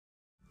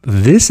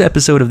This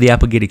episode of the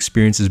Applegate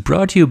Experience is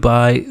brought to you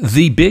by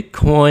the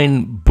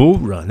Bitcoin Bull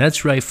Run.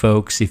 That's right,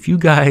 folks. If you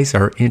guys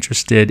are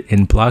interested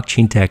in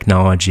blockchain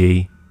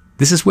technology,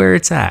 this is where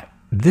it's at.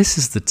 This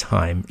is the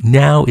time.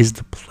 Now is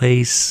the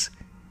place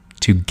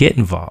to get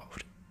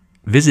involved.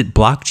 Visit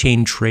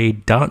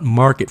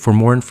blockchaintrade.market for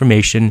more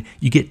information.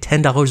 You get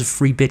 $10 of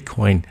free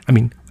Bitcoin. I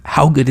mean,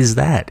 how good is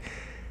that?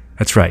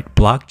 That's right,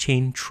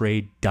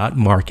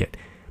 blockchaintrade.market.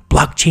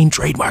 Blockchain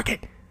Trade Market.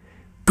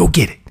 Go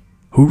get it.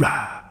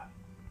 Hoorah.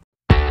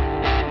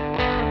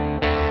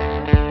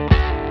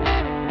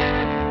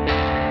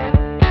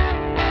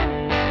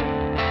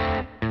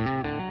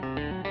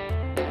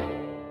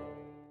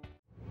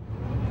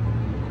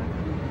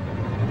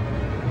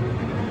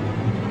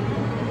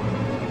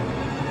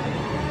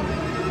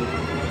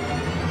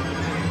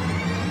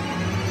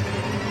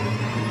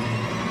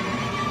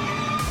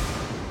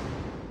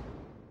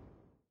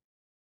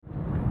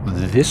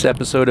 This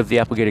episode of the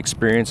Applegate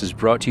Experience is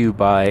brought to you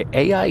by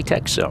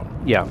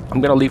AiTech.Zone. Yeah,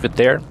 I'm going to leave it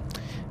there,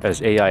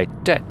 as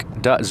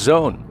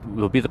AiTech.Zone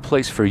will be the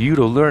place for you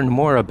to learn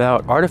more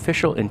about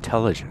artificial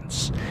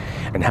intelligence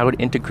and how it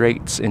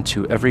integrates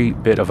into every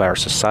bit of our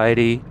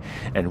society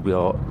and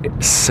will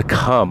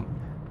succumb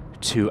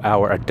to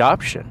our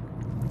adoption,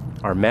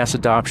 our mass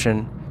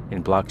adoption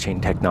in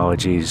blockchain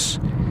technologies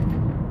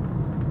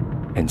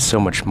and so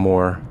much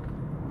more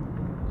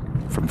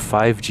from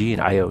 5G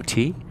and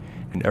IoT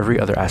and every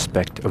other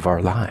aspect of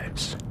our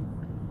lives.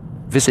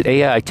 Visit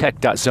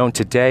AiTech.Zone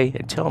today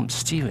and tell them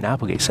Stephen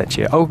Applegate sent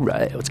you. All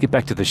right, let's get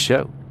back to the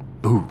show.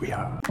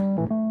 Booyah.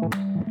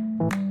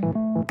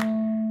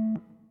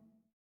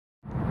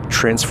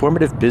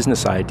 Transformative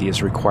business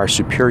ideas require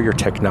superior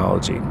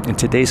technology. In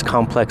today's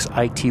complex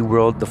IT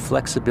world, the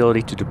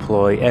flexibility to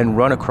deploy and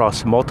run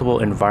across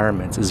multiple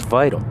environments is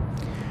vital.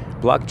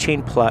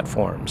 Blockchain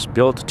platforms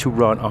built to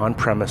run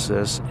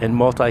on-premises and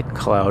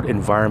multi-cloud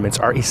environments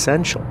are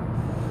essential.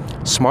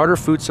 Smarter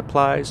food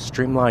supplies,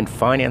 streamlined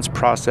finance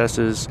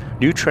processes,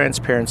 new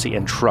transparency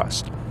and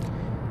trust.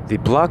 The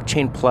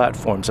blockchain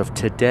platforms of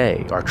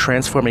today are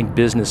transforming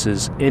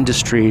businesses,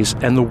 industries,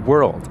 and the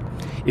world.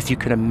 If you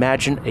can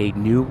imagine a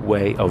new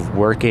way of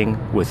working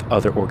with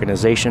other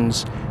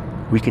organizations,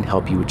 we can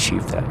help you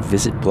achieve that.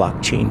 Visit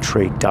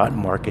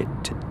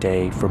blockchaintrade.market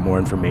today for more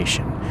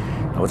information.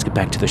 Now let's get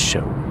back to the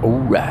show. All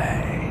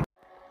right.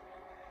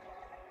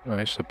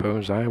 I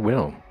suppose I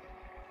will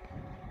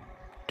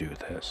do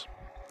this.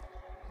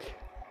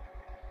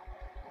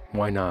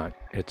 Why not?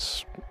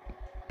 It's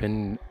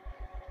been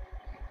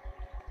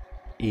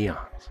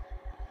eons.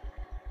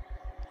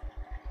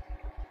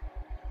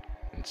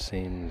 It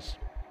seems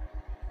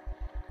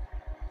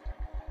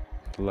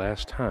the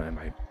last time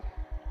I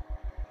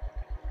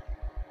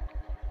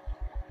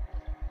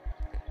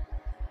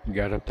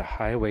got up to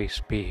highway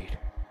speed.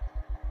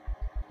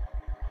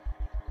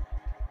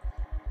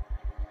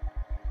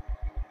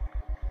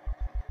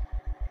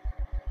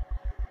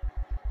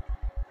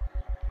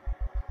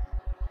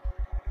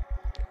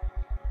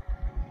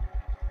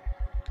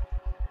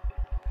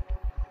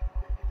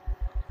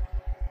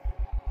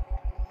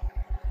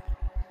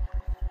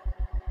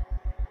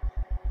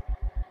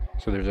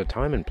 So there's a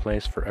time and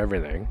place for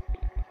everything,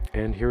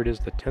 and here it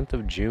is, the 10th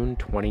of June,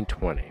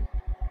 2020.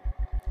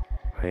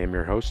 I am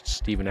your host,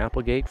 Stephen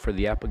Applegate, for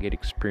the Applegate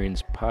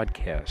Experience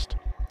podcast.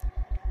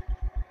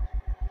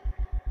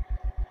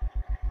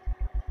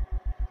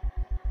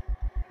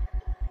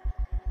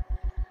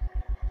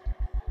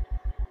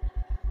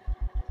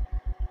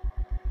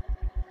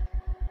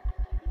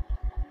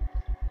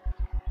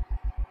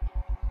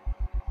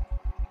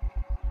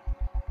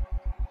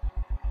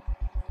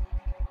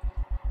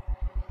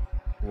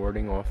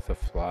 Warding off the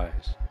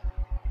flies.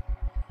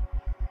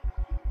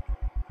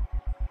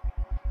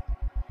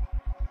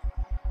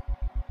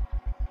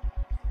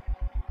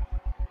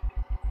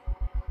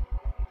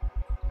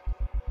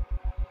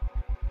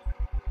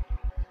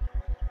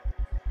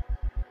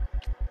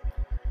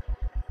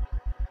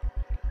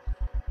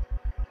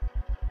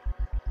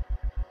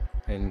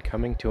 And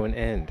coming to an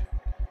end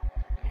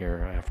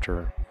here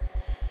after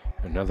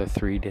another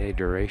 3-day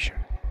duration.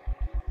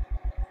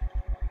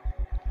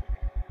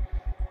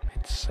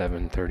 It's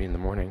 7:30 in the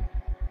morning,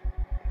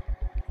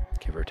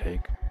 give or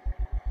take.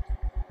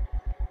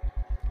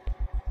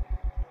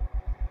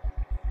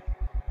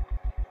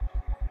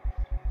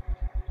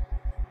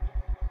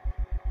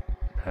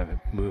 Haven't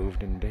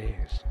moved in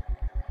days.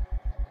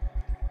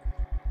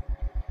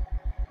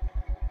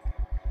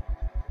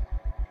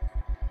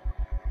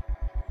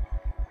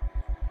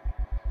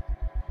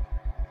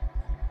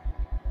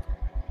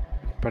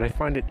 But I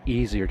find it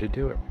easier to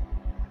do it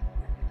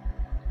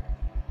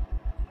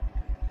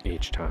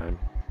each time,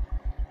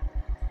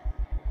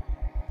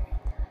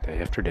 day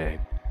after day,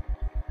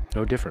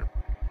 no different.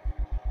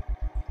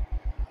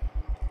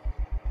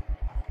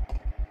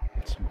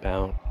 It's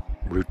about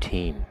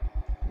routine,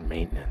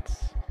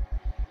 maintenance,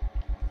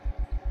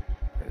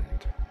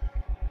 and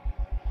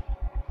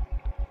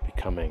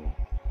becoming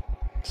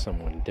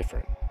someone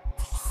different.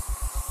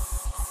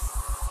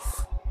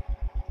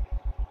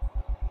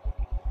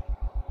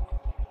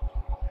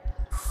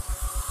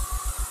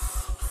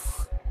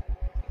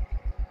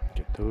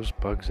 those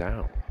bugs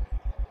out.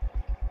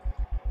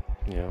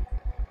 Yep.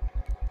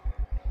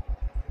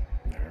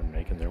 They're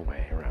making their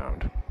way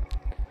around.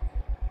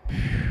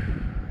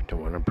 Don't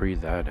want to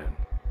breathe that in.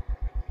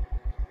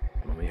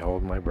 Let me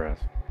hold my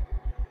breath.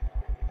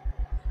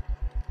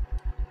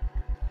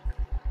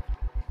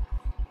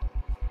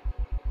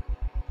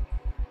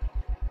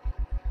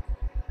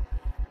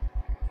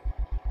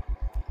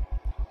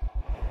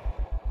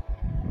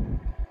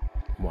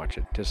 Watch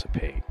it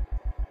dissipate.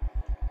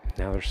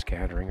 Now they're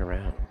scattering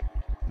around.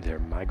 Their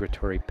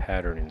migratory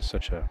pattern in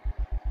such a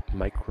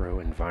micro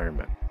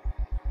environment.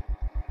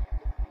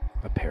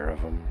 A pair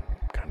of them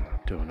kind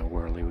of doing a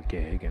whirly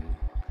gig, and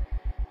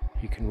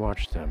you can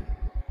watch them.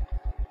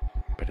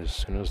 But as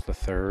soon as the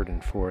third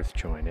and fourth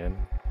join in,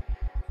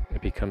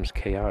 it becomes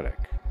chaotic.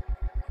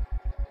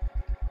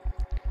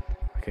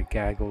 Like a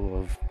gaggle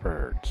of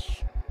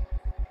birds.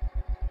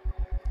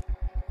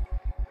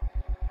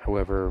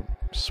 However,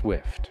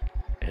 swift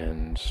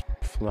and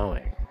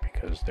flowing,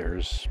 because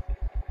there's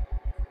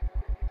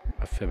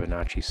a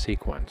Fibonacci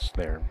sequence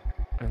there.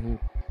 And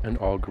an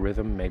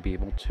algorithm may be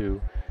able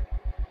to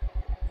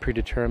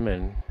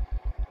predetermine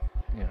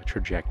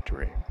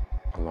trajectory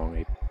along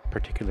a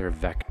particular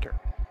vector.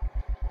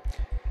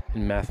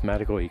 And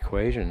mathematical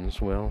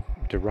equations will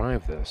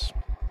derive this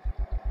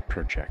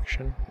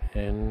projection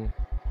in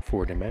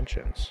 4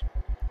 dimensions,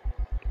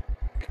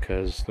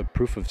 because the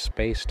proof of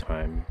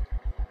space-time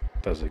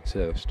does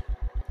exist.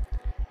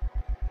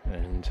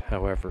 And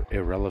however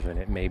irrelevant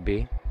it may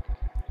be,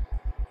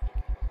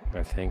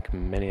 I think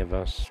many of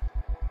us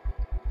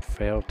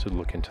fail to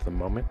look into the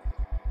moment.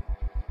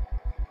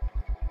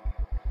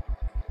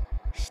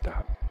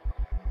 Stop.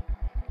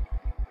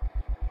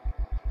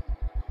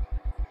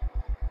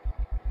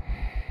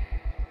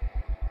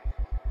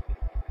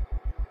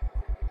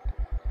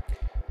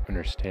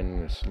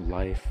 Understanding this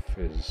life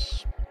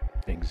is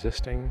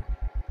existing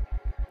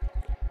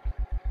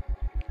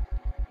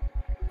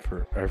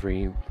for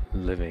every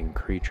living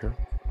creature,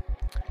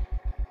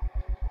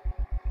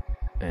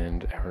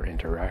 and our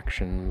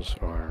interactions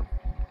are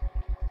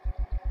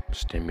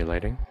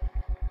stimulating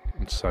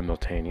and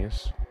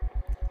simultaneous.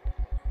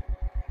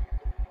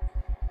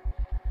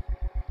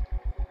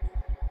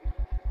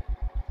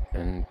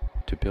 And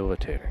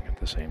debilitating at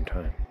the same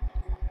time.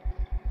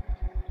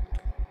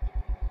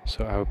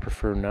 So I would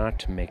prefer not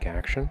to make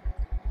action.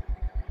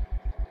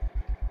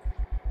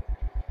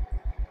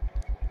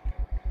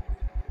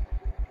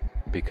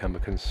 Become a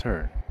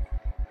concern,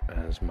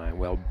 as my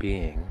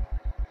well-being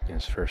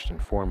is first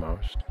and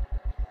foremost.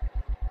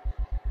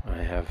 I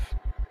have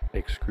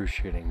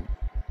excruciating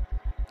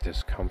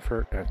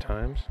discomfort at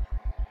times,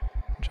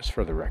 just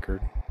for the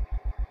record.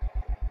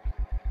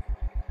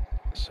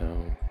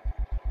 So,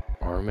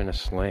 arm in a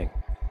sling,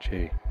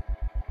 gee.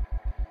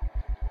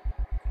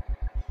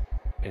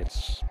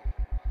 It's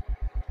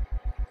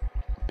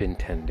been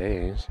 10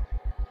 days,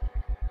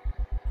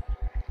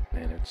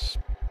 and it's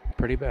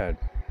pretty bad.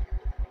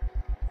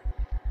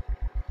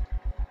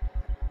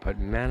 But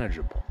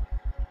manageable,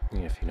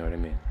 if you know what I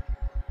mean.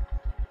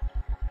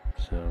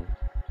 So,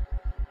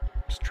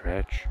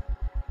 stretch.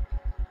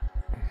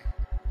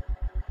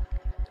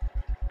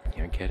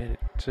 Get it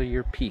to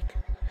your peak,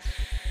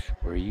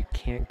 where you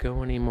can't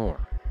go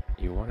anymore.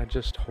 You want to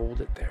just hold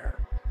it there.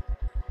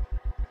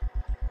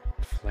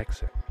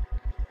 Flex it.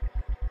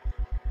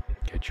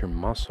 Get your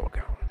muscle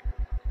going.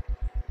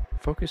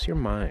 Focus your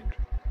mind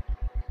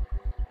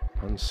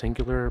on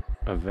singular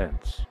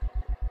events.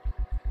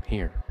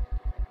 Here.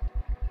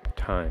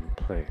 Time,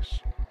 place.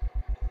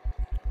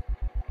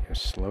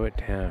 Slow it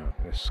down.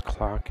 This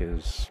clock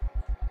is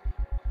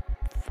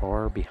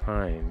far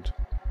behind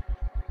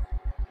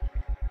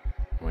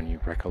when you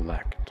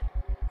recollect.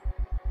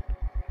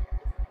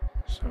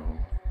 So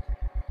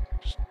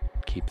just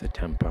keep the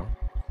tempo.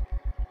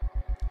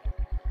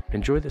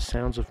 Enjoy the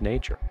sounds of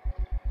nature.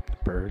 The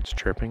birds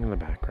chirping in the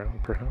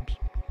background, perhaps.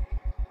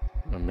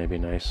 Or maybe a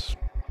nice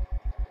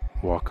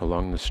walk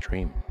along the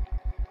stream.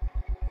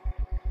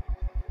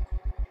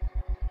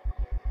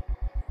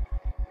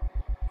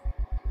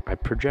 I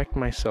project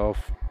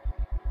myself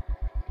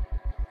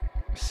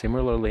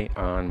similarly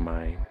on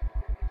my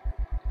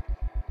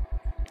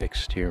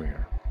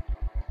exterior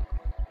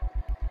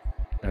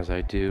as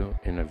I do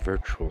in a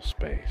virtual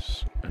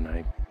space, and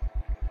I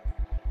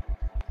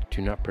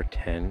do not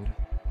pretend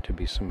to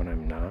be someone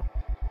I'm not.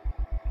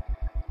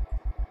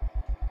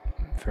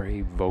 I'm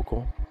very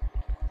vocal,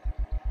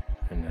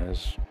 and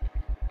as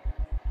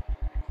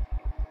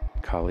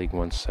a colleague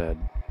once said,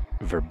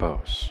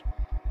 verbose.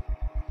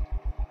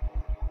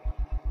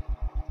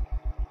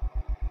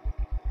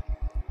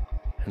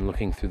 And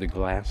looking through the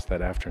glass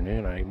that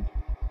afternoon, I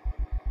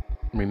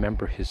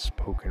remember his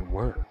spoken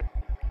word.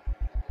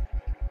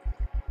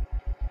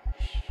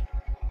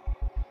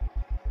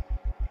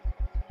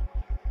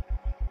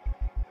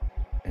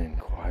 And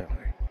quietly.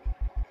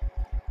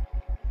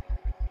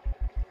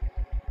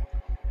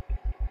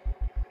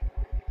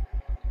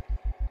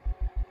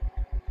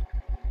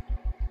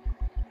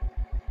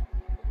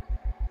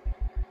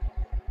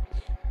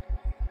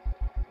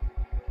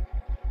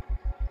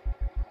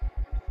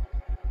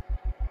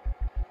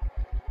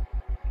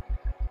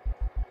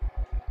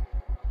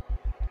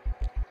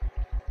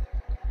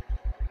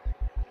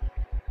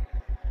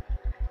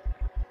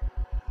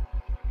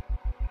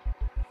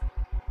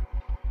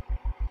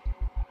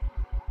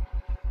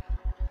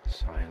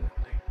 silently.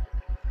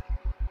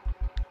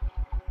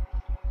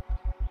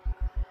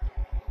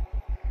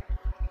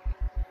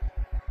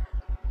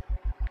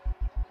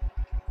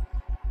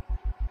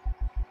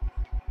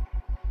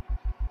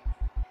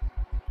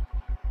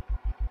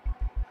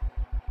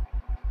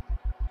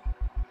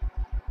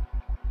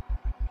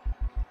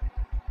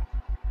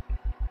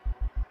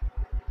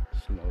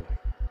 Slowly.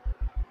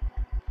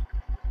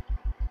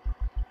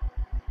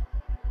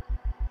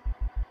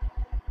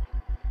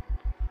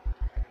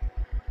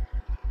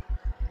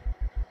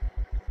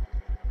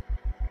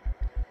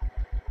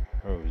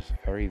 I was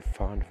very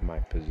fond of my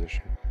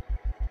position.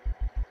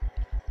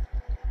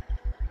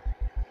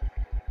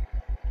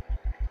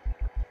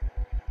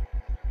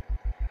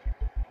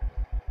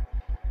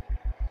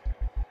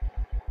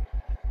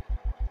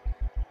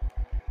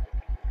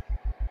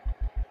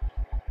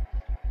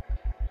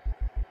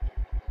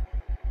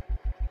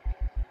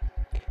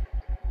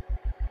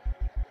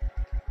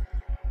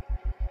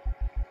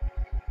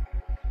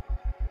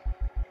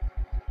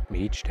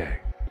 Each day,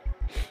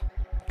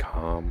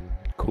 calm,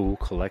 cool,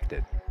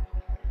 collected.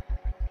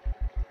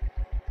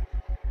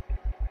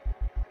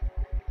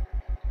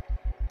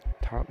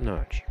 Top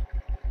notch.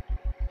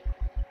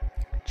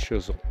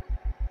 Chisel.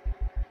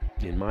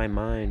 In my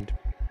mind,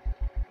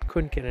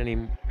 couldn't get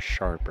any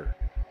sharper.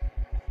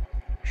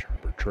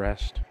 Sharper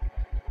dressed.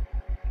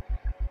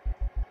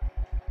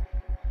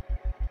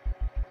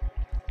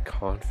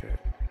 Confident.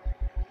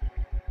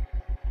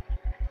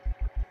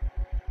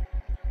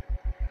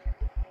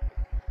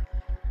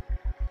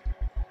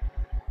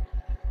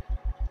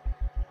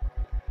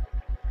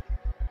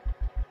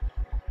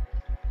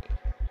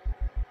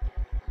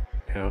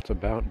 Now it's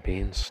about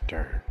being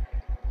stern,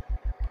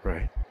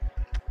 right?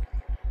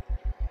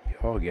 You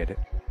all get it.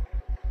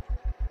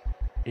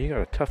 You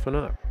gotta toughen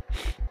up.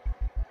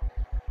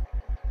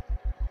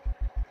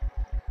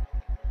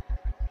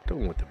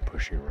 Don't let them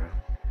push you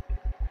around.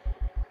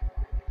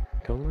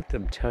 Don't let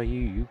them tell you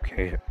you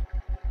can't.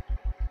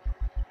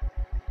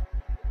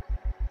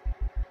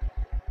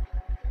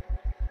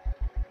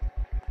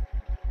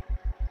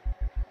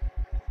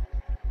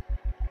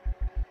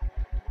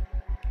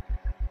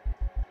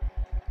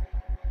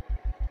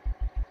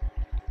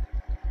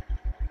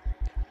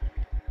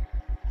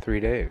 Three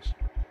days.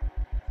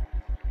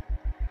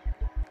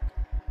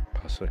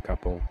 Plus a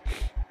couple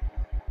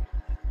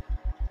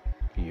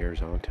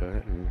years onto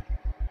it, and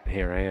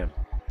here I am.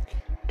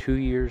 2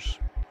 years,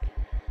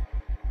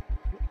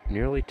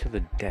 nearly to the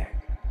day,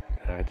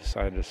 and I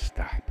decided to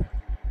stop.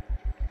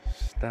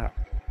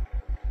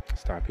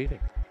 Stop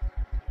eating.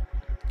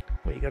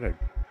 Well, you gotta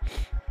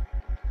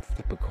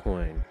flip a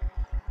coin,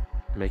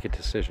 make a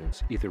decision.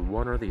 It's either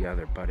one or the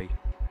other, buddy.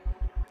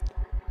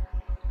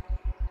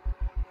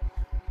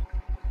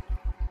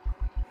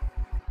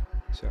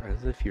 So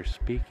as if you're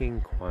speaking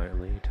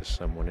quietly to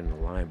someone in the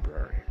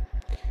library,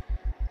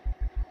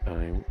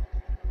 I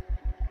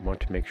want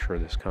to make sure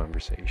this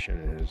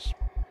conversation is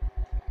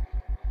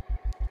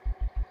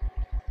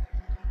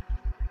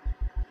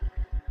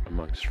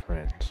amongst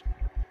friends.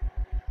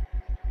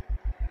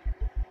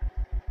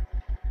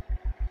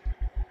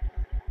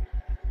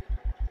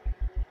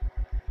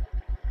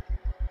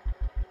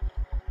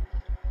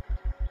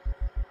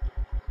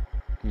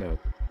 No.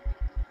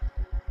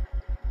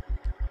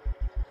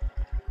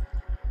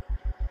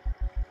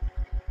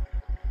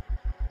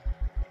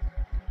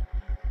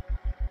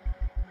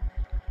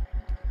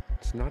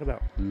 It's not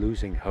about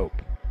losing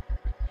hope.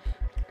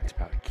 It's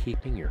about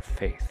keeping your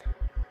faith.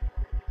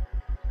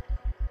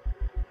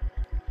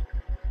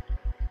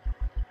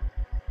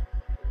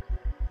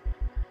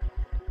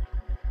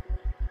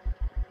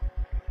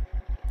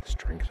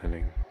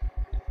 Strengthening.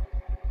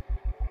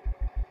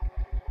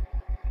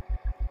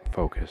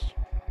 Focus.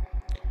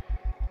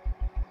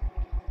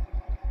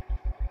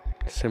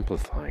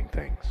 Simplifying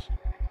things.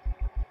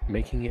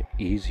 Making it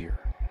easier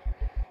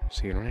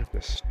so you don't have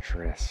to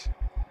stress.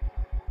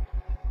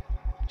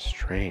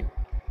 Strain.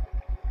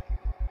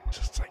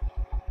 Just like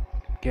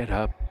get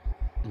up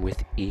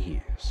with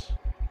ease.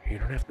 You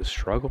don't have to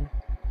struggle.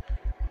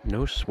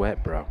 No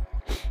sweat, bro.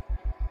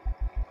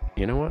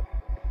 You know what?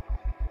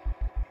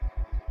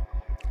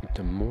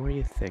 The more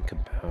you think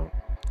about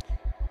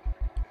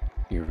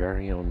your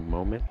very own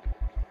moment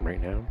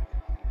right now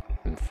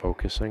and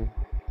focusing,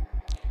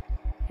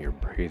 your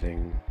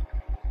breathing,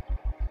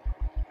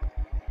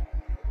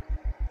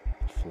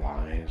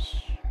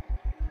 flies,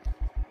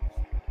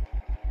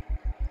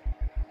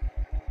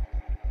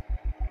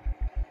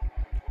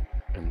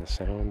 and the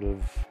sound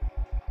of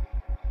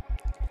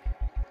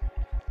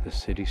the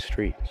city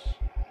streets,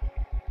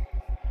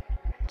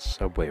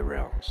 subway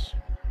rails,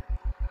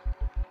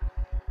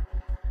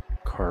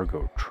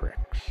 cargo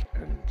tricks,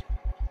 and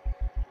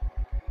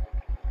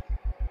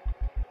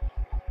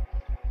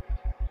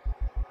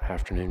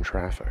afternoon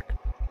traffic.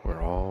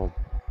 We're all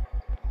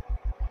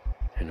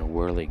in a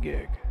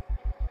whirligig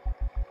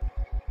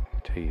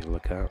till you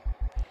look up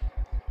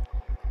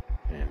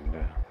and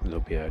there'll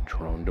be a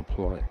drone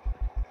deployed.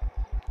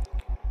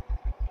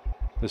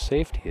 The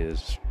safety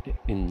is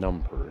in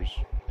numbers,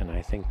 and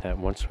I think that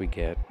once we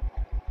get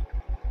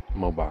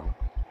mobile,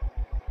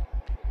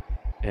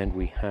 and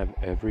we have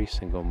every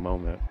single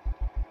moment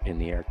in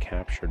the air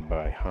captured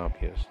by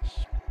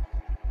hobbyists,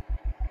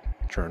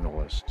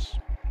 journalists,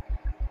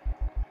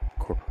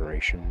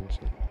 corporations,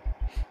 and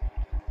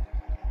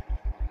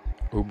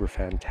uber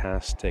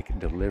fantastic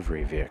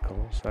delivery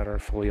vehicles that are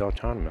fully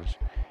autonomous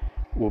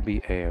will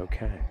be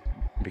a-okay,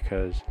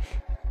 because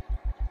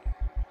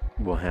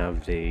we'll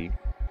have the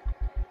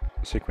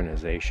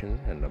synchronization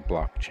and the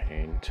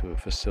blockchain to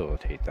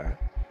facilitate that.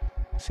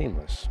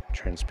 Seamless,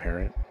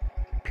 transparent,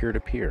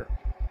 peer-to-peer.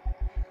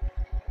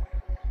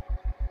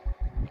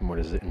 What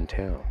does it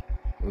entail?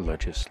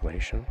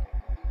 Legislation,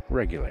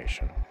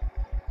 regulation,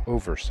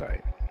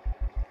 oversight,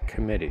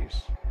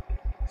 committees,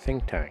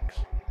 think tanks,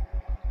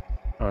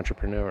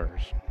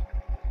 entrepreneurs,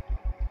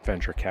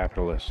 venture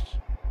capitalists,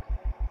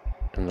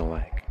 and the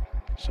like.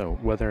 So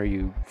whether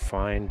you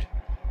find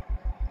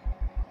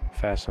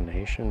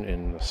fascination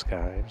in the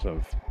skies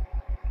of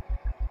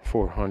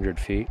 400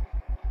 feet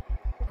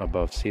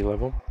above sea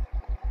level,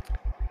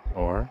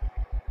 or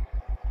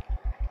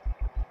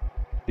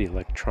the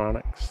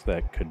electronics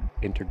that could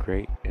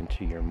integrate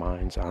into your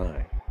mind's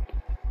eye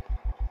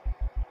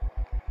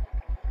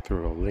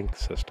through a link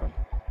system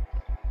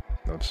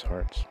of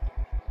sorts,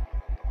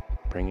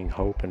 bringing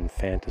hope and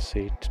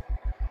fantasy to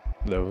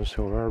those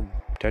who are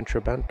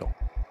detrimental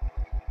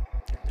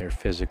in their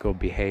physical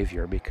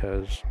behavior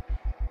because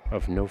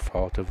of no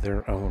fault of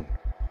their own.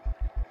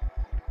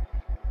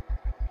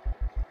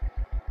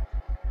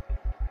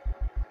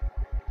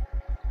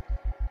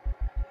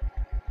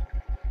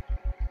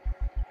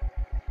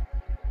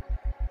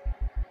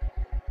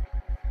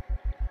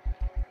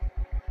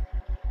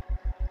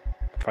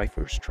 Fight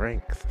for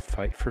strength,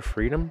 fight for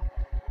freedom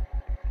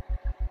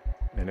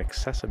and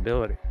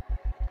accessibility.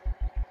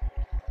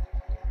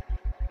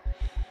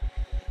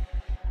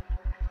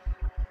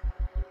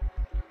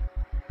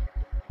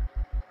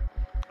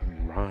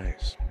 And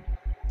rise,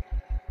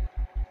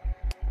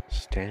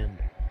 stand.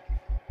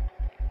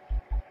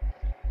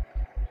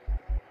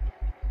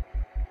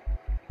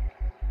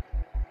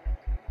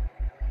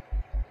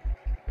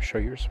 Show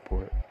your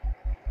support.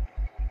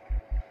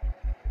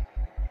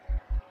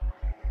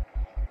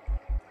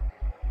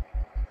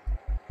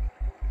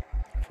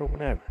 For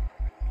whatever.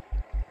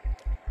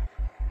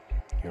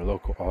 Your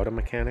local auto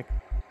mechanic,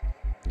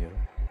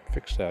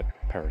 fix that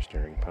power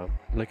steering pump,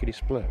 lickety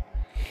split.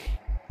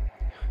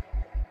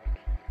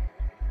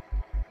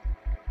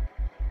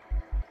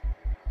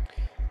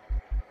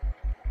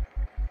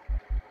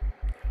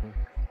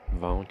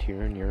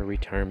 Volunteer in your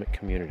retirement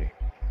community,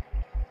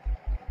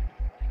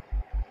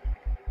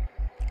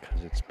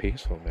 because it's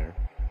peaceful there.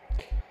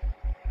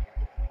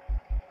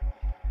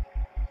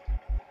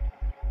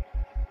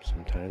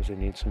 Sometimes they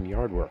need some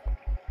yard work.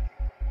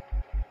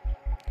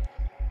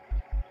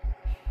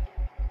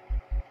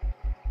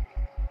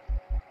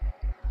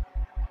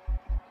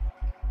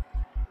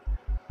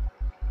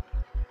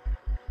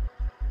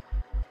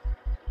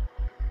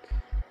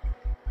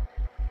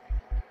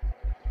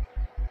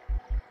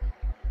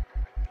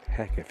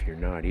 Heck, if you're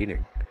not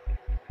eating,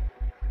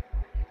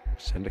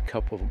 send a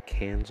couple of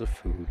cans of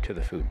food to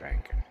the food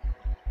bank.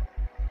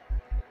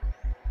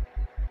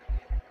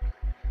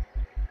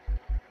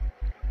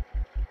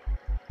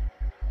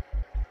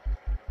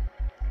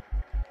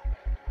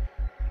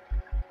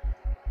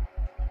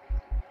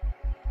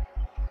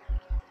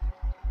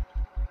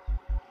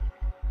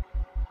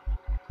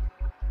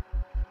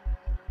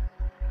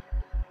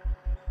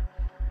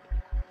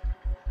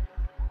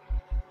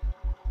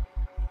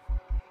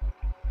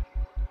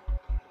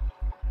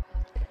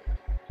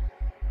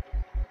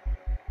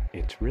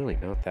 It's really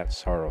not that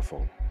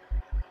sorrowful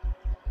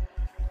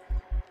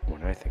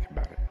when I think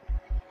about it.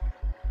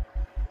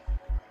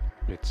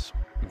 It's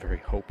very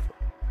hopeful.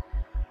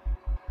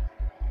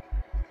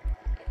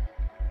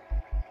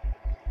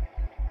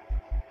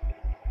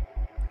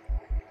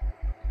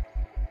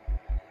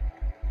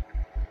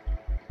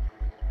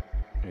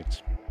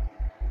 It's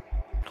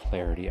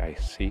clarity I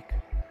seek.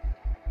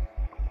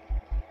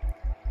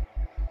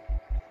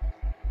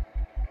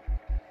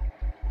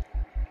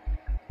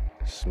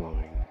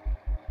 Slowing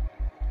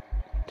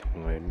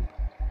time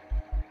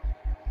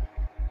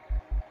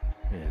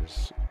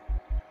is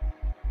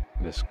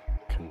this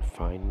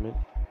confinement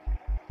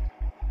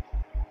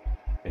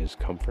is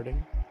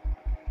comforting.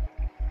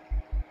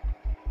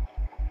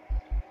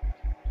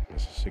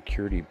 As a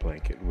security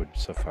blanket would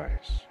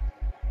suffice.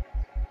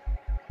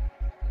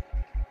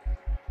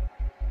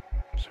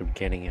 So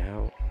getting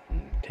out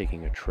and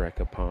taking a trek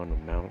upon a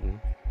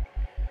mountain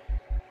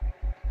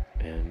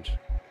and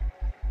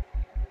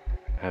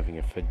having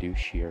a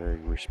fiduciary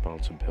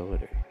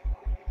responsibility.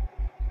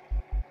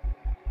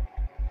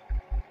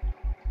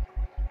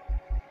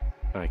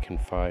 I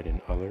confide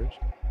in others.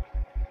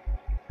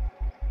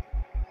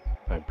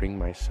 I bring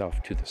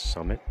myself to the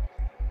summit,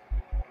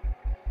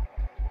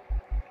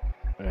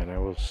 and I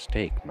will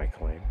stake my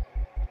claim.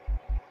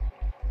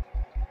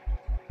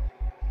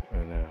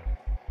 And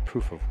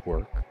proof of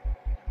work.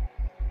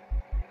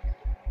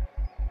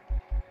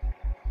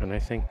 And I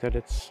think that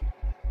it's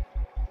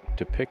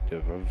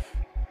depictive of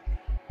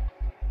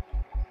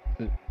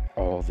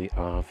all the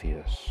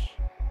obvious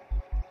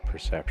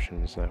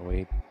perceptions that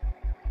we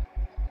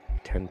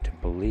tend to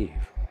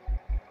believe.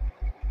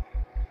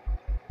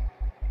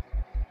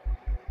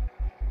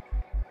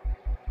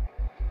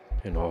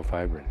 In all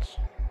vibrance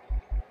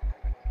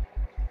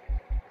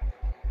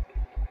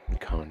and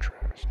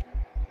contrast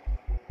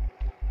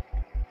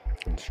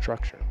and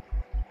structure.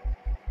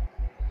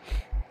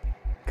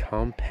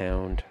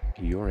 Compound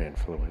your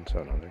influence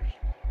on others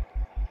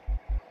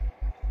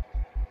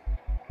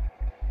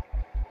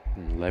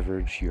and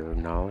leverage your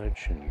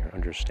knowledge and your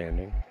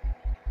understanding,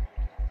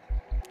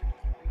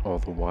 all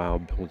the while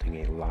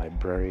building a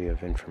library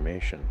of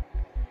information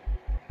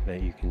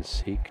that you can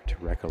seek to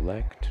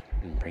recollect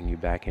and bring you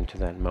back into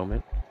that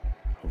moment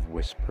of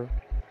whisper,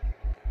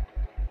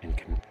 and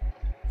can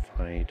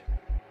find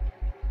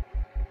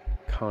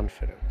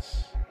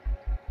confidence,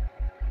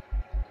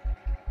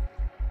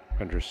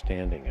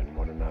 understanding in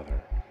one another,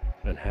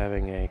 and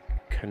having a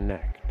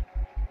connect.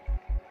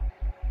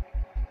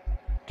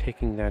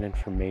 Taking that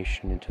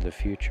information into the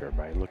future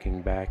by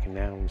looking back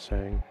now and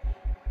saying,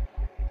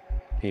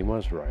 he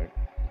was right,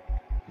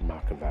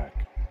 Makavac.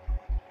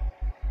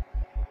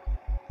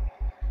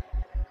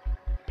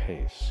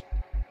 Pace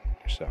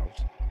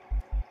yourselves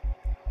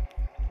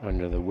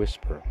under the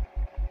whisper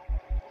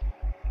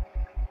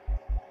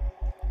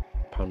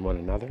upon one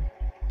another.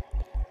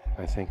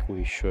 I think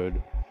we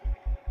should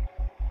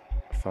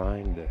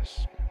find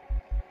this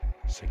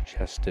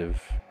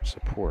suggestive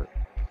support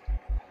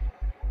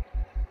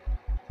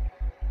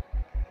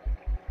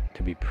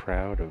to be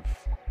proud of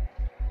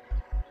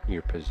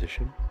your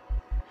position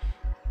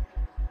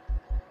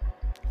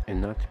and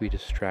not to be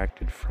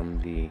distracted from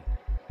the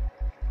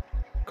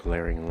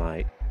glaring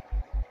light.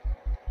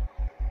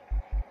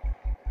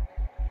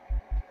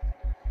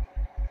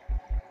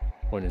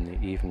 When in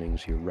the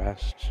evenings you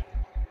rest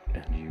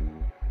and you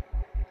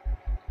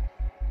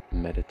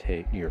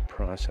meditate your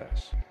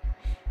process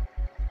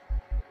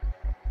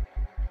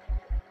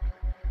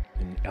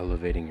in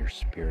elevating your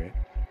spirit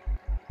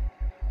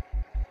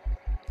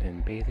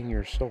and bathing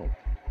your soul.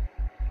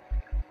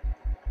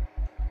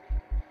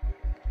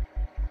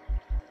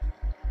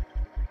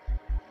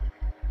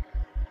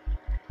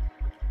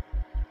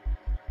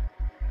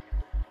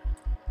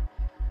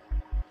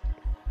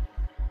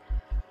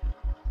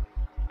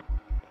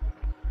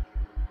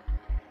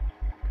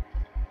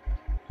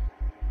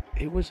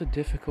 It was a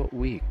difficult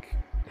week.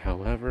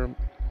 However,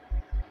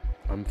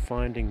 I'm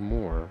finding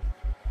more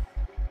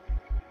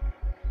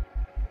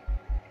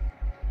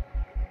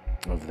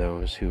of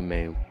those who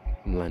may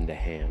lend a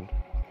hand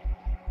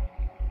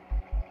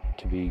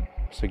to be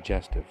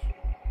suggestive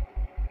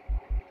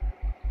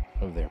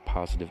of their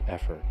positive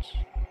efforts,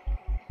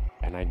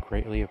 and I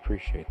greatly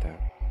appreciate that.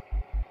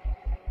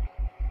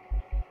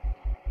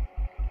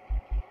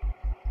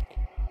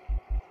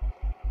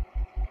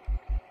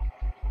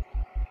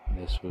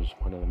 This was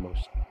one of the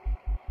most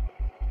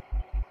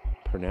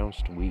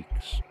pronounced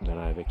weeks that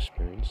I've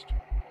experienced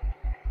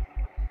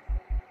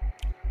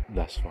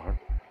thus far.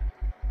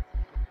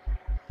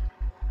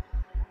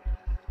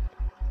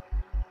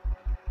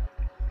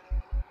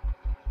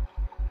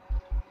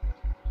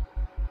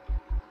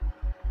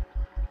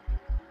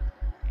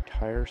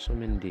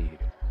 Tiresome indeed.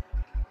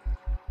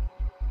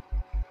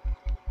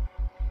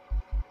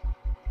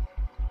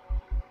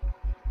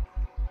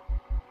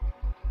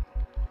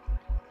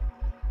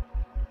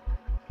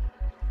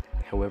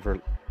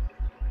 However,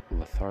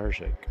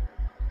 lethargic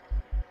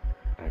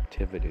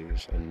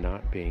activities and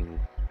not being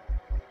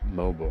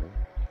mobile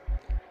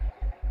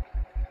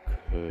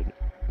could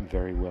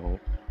very well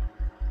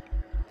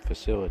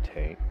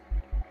facilitate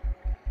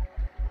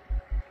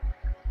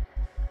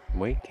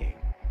weight gain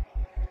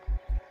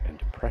and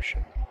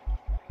depression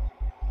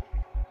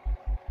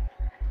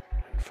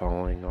and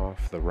falling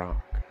off the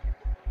rock.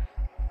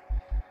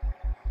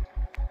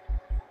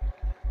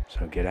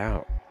 So get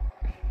out,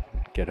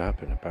 get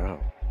up and about.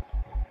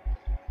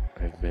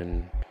 I've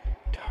been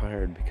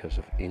tired because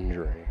of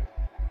injury,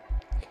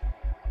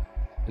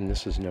 and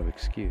this is no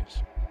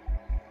excuse.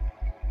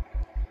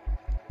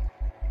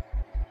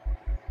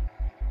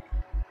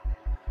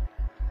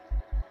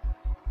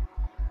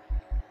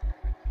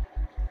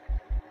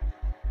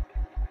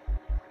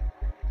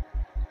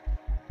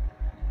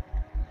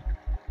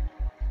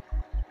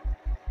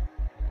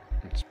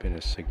 It's been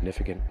a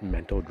significant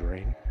mental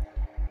drain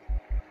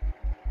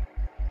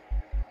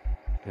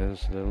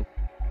as the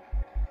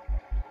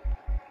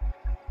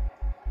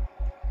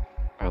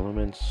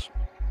elements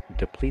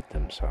deplete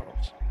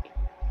themselves.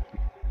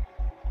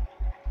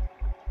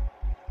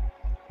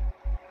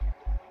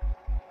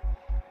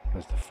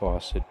 As the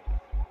faucet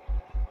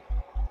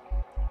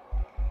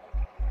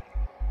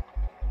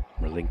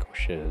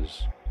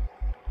relinquishes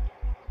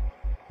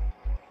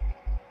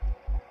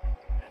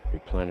and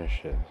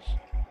replenishes,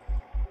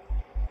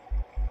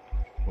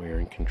 we are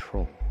in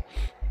control,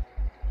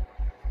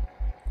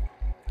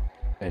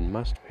 and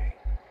must be,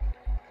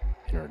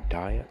 in our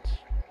diets,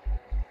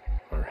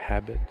 our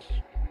habits,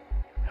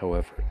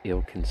 however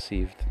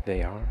ill-conceived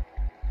they are.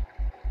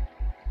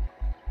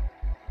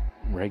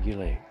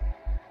 Regulate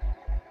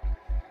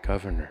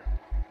Governor,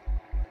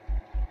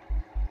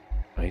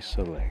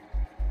 isolate.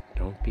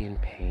 Don't be in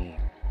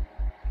pain.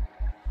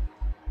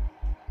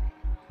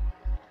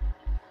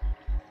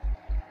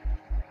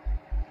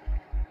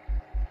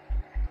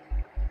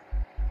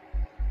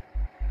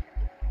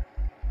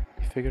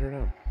 You figured it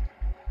out.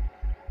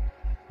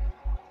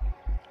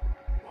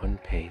 One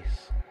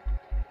pace,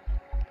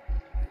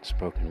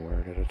 spoken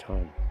word at a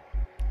time.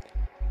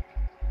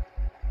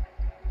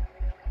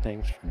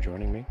 Thanks for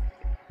joining me.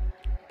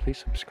 Please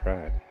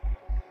subscribe.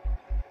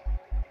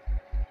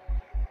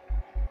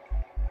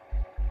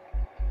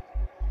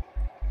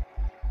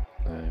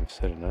 I've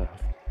said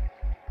enough.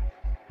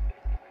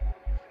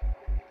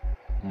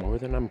 More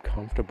than I'm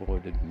comfortable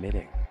with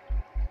admitting.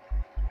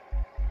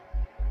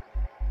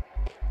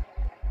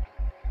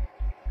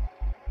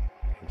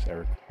 Thanks,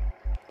 Eric.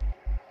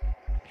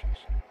 Cheers.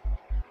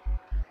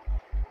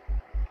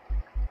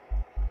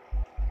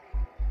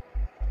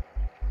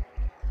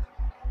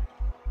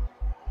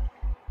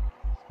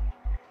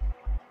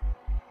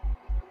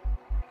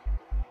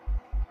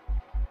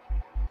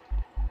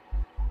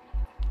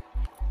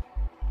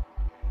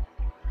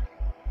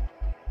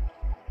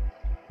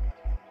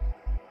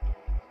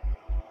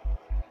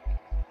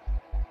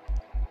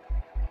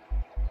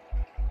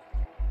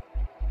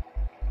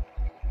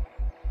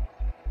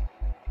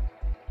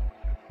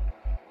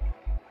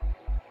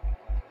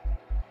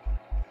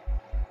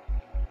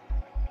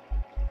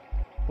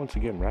 Once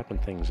again, wrapping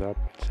things up,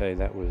 I'd say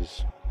that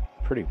was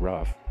pretty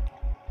rough.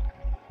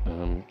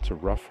 It's a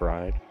rough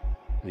ride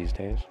these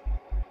days.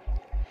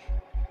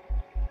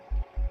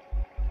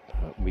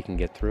 We can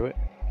get through it.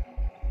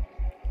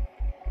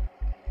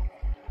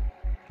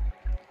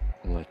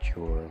 Let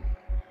your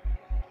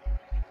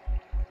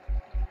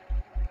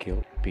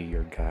guilt be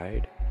your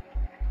guide,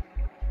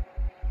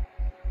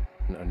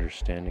 and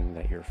understanding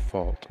that your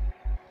fault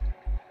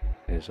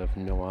is of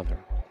no other.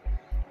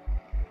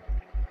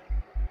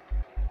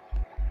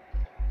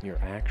 Your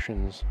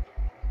actions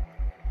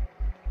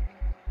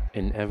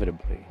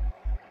inevitably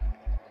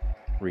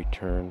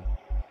return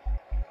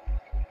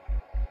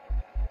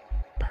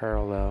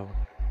parallel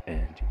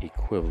and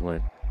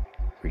equivalent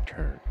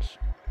returns.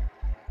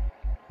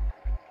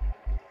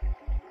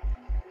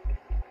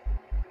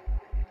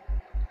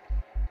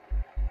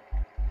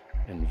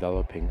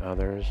 Enveloping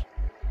others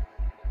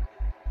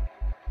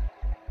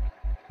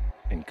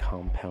in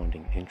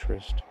compounding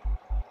interest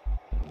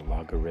and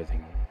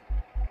logarithm.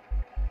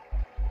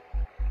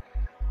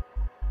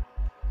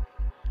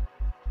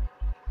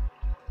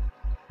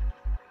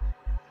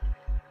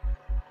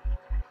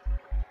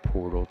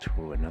 Portal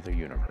to another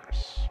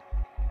universe.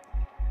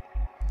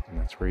 And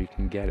that's where you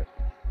can get it.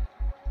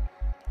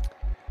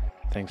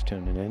 Thanks for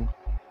tuning in,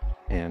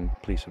 and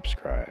please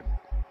subscribe.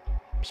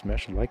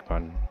 Smash the like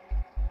button.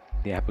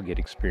 The Applegate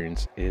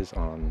Experience is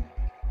on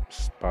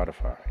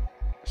Spotify,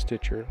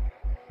 Stitcher,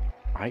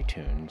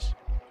 iTunes,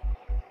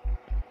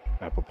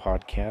 Apple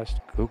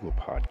Podcast, Google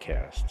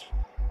Podcast,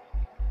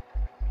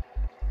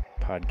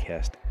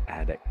 Podcast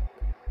Addict.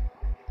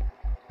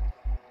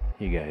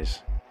 You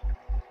guys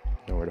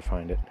know where to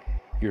find it.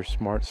 Your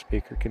smart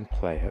speaker can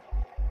play it.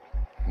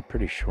 I'm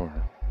pretty sure.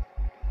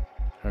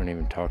 I don't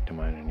even talk to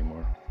mine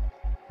anymore.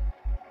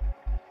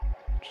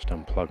 Just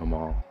unplug them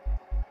all.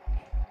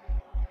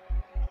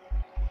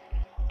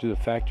 Do the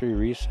factory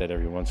reset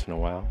every once in a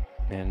while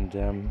and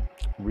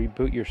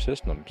reboot your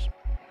systems.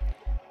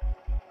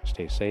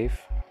 Stay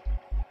safe.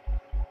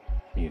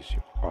 Use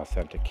your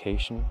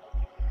authentication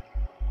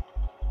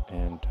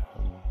and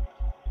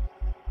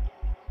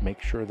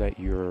make sure that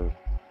you're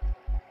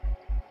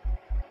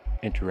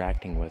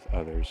interacting with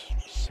others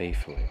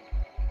safely,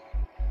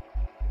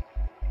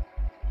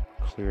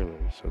 clearly,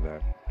 so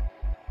that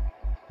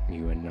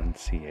you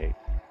enunciate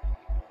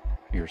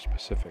your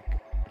specific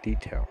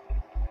detail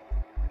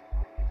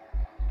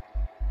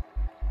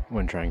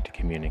when trying to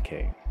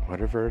communicate,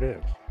 whatever it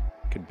is.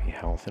 It could be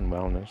health and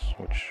wellness,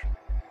 which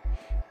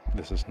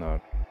this is not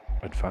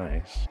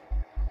advice,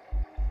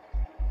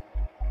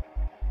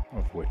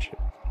 of which it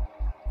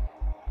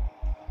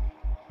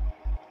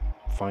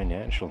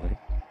financially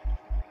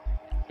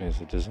is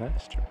a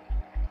disaster.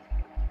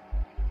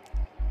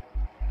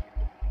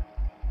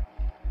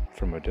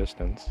 From a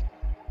distance,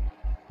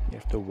 you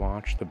have to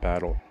watch the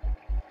battle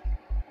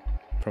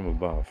from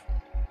above.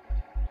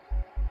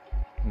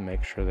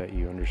 Make sure that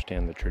you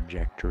understand the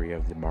trajectory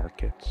of the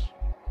markets.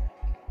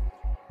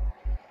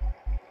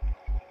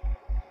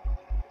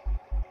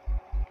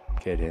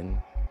 Get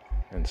in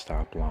and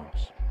stop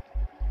loss.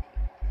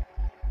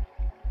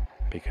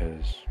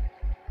 Because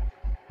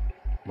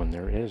when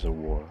there is a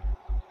war,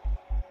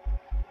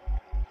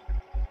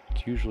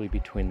 it's usually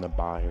between the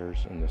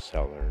buyers and the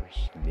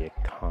sellers, and the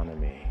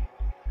economy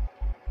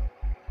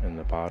and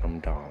the bottom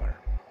dollar.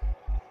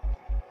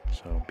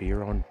 So be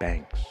your own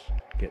banks.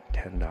 Get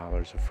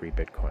 $10 of free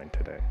Bitcoin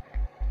today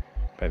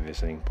by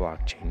visiting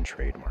Blockchain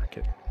Trade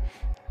Market.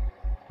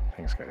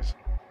 Thanks, guys.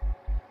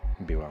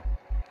 Be well.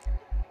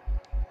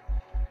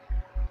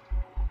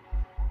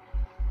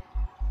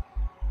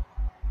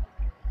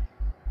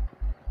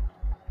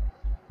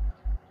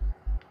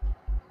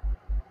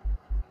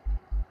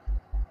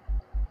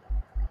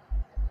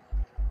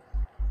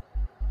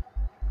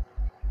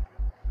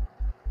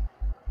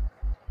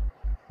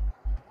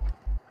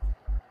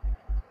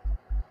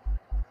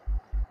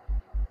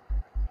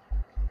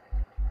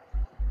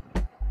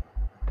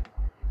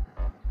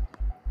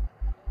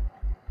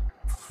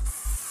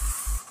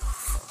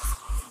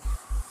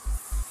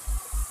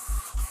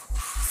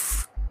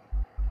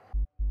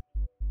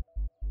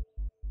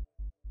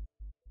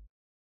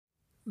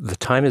 the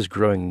time is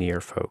growing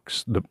near,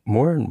 folks. The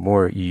more and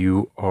more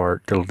you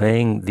are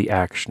delaying the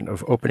action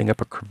of opening up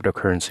a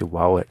cryptocurrency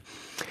wallet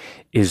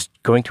is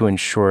going to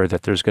ensure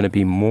that there's going to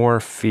be more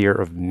fear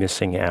of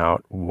missing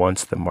out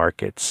once the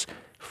markets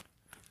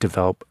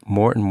develop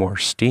more and more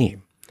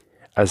steam,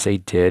 as they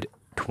did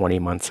 20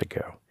 months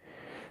ago.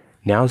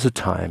 Now's the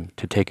time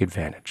to take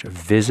advantage.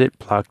 Visit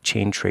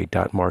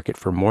blockchaintrade.market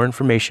for more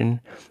information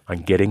on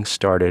getting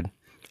started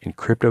in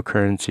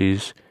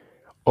cryptocurrencies,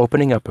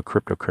 opening up a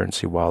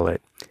cryptocurrency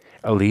wallet.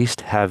 At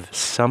least have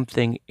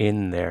something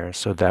in there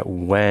so that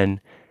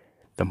when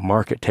the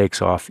market takes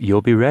off,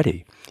 you'll be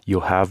ready.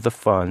 You'll have the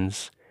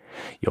funds.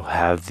 You'll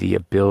have the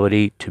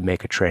ability to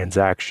make a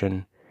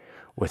transaction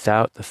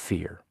without the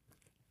fear,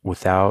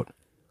 without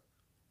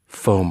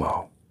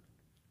FOMO.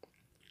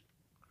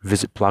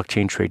 Visit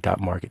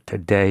blockchaintrade.market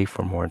today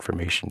for more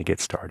information to get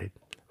started.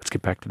 Let's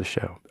get back to the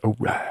show. All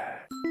right.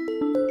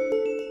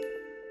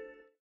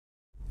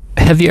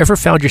 Have you ever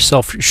found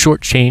yourself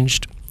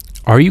shortchanged?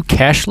 Are you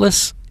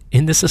cashless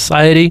in this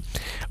society?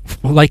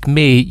 Like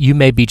me, you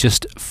may be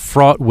just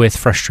fraught with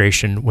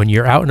frustration when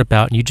you're out and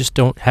about and you just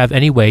don't have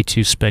any way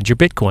to spend your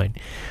Bitcoin.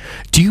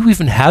 Do you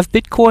even have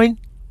Bitcoin?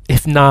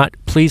 If not,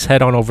 please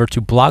head on over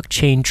to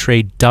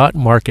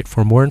blockchaintrade.market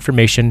for more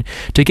information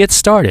to get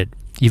started.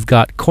 You've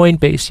got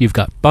Coinbase, you've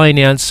got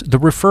Binance, the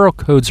referral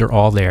codes are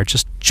all there.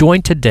 Just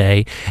join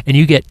today and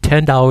you get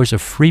 $10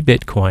 of free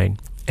Bitcoin,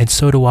 and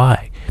so do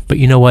I. But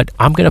you know what?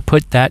 I'm going to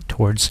put that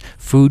towards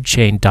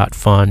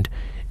foodchain.fund,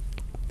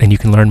 and you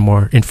can learn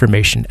more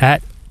information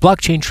at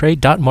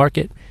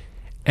blockchaintrade.market,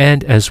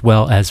 and as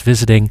well as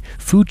visiting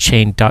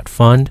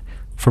foodchain.fund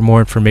for more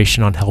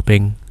information on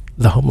helping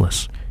the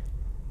homeless.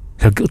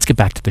 So let's get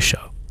back to the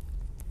show.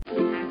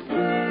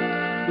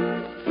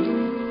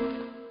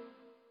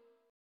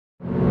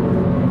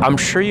 I'm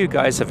sure you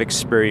guys have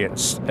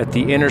experienced at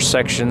the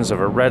intersections of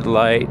a red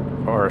light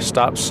or a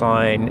stop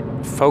sign,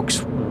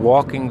 folks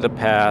walking the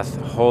path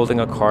holding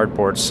a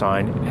cardboard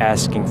sign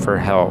asking for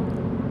help.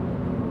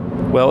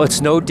 Well, it's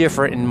no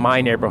different in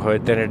my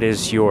neighborhood than it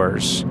is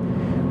yours,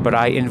 but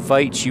I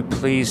invite you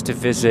please to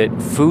visit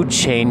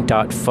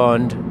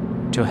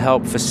foodchain.fund to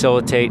help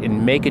facilitate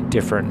and make a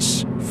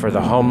difference for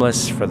the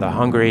homeless, for the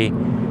hungry.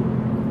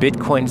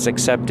 Bitcoin is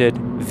accepted.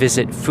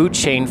 Visit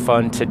Foodchain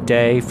Fund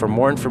today for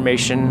more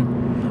information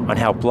on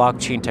how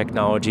blockchain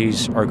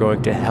technologies are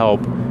going to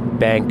help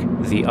bank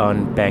the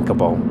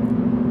unbankable.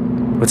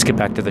 Let's get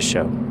back to the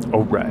show.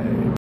 All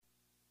right.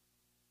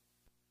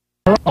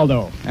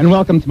 Geraldo, and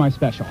welcome to my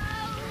special.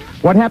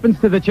 What happens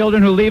to the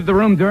children who leave the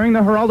room during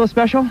the Geraldo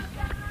special?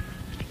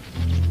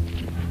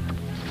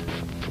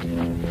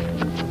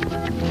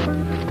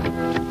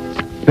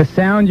 The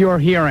sound you're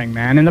hearing,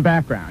 man, in the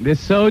background is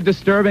so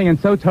disturbing and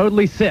so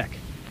totally sick,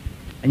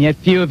 and yet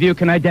few of you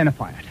can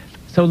identify it.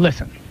 So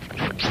listen.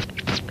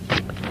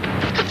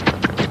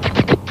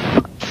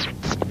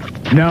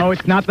 No,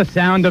 it's not the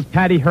sound of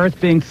Patty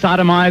Hearst being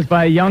sodomized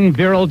by a young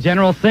virile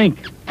General Sink.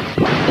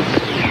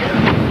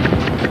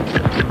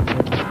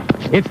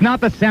 It's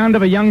not the sound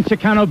of a young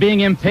Chicano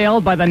being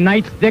impaled by the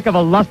nightstick of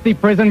a lusty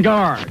prison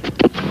guard.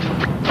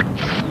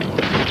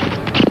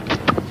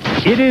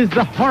 It is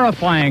the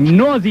horrifying,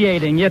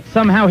 nauseating, yet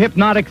somehow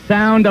hypnotic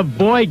sound of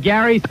boy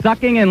Gary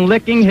sucking and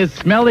licking his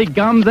smelly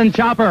gums and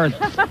choppers.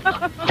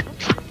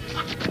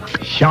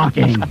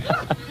 Shocking.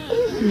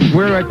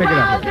 Where do I pick it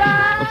up?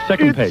 It's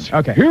second page.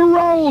 Okay.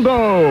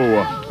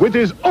 Geraldo, with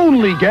his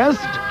only guest,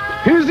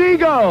 his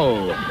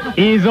ego.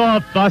 Ease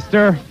off,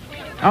 Buster.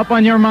 Up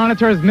on your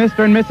monitors,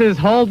 Mr. and Mrs.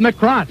 Hold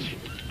McCrotch.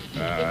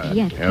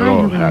 Yes.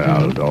 Hello,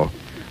 Geraldo.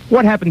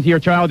 What happened to your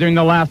child during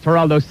the last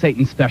Geraldo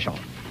Satan special?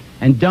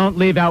 And don't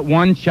leave out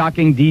one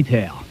shocking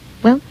detail.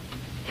 Well,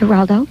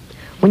 Geraldo,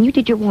 when you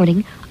did your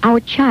warning, our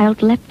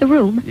child left the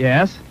room.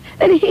 Yes?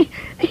 And he...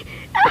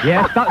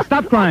 Yes,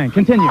 stop crying.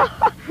 Continue.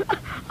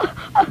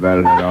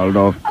 Well,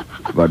 Geraldo,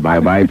 what my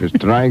wife is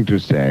trying to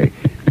say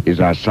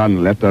is our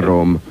son left the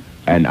room,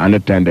 and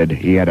unattended,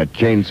 he had a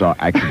chainsaw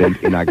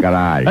accident in our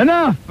garage.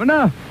 Enough!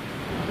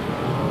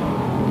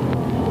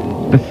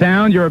 The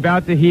sound you're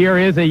about to hear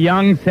is a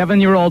young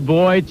 7-year-old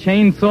boy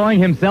chainsawing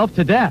himself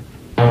to death.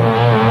 A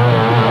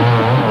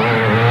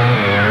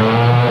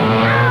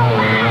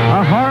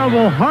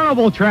horrible,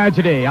 horrible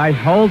tragedy. I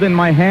hold in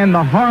my hand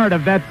the heart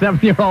of that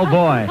 7-year-old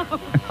boy.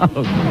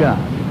 Oh, God.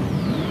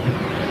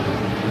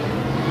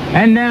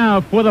 And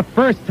now, for the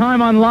first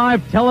time on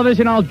live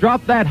television, I'll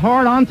drop that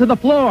heart onto the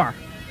floor.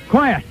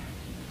 Quiet.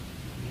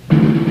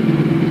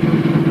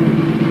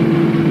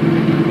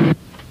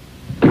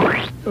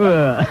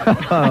 Oh,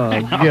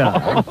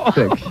 God.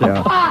 Sick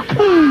show.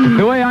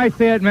 The way I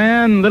see it,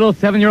 man, little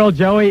 7-year-old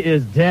Joey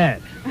is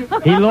dead.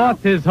 He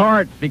lost his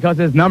heart because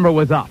his number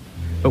was up.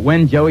 But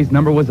when Joey's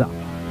number was up,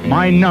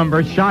 my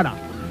number shot up.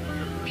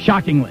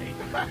 Shockingly.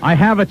 I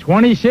have a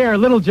 20 share,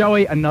 little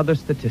Joey, another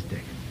statistic.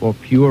 For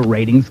pure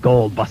ratings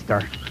gold, Buster.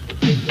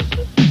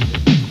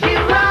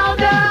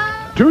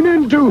 Geraldo! Tune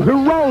in to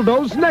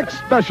Geraldo's next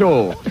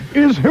special.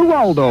 Is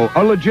Geraldo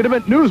a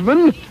legitimate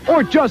newsman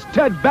or just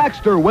Ted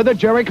Baxter with a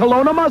Jerry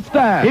Colonna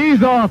mustache?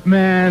 Ease off,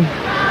 man.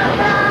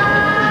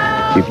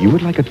 If you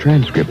would like a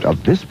transcript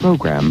of this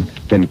program,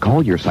 then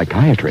call your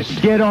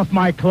psychiatrist. Get off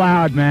my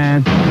cloud,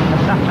 man.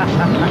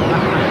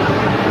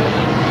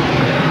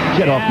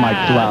 Get off my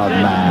cloud,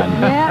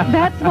 man. Yeah,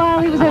 that's while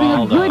he was having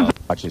a good...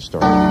 Watch his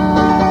story.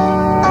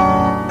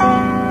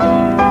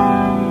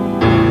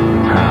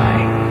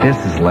 Hi, this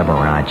is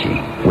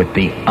Liberace with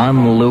the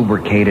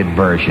unlubricated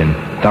version,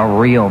 the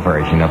real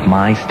version of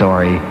my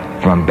story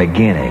from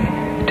beginning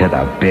to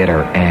the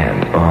bitter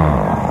end. Oh.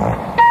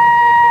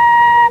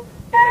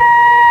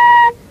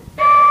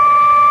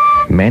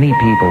 Many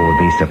people would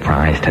be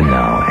surprised to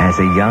know, as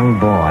a young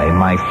boy,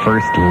 my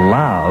first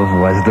love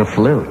was the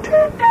flute.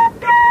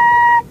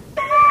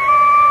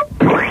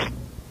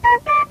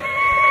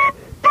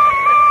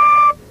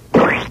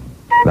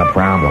 The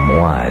problem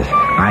was,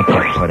 I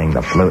kept putting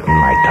the flute in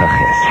my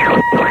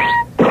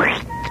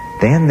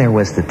tuchus. Then there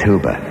was the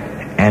tuba,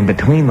 and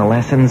between the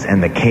lessons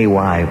and the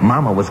KY,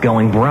 Mama was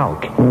going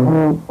broke.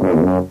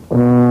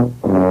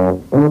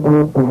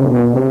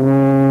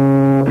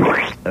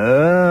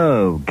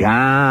 Oh,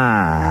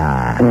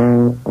 God.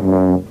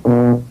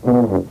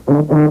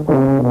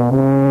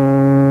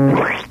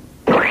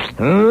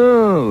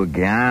 Oh,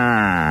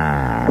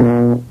 God.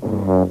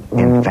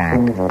 In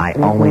fact, I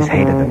always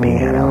hated the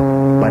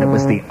piano, but it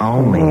was the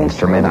only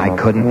instrument I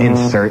couldn't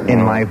insert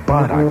in my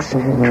buttocks,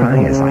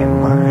 try as I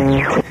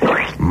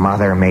might.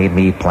 Mother made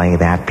me play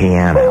that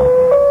piano.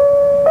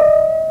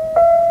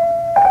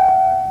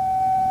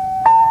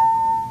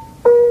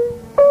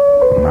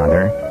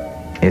 Mother,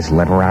 is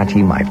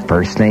Liberace my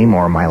first name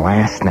or my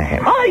last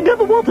name? I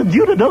never wanted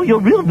you to know your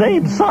real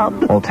name,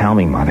 son. Well, tell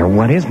me, Mother,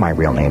 what is my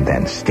real name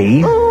then?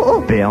 Steve?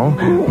 Bill?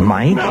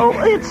 Mike? No,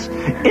 it's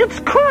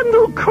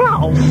Crandall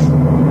Krause.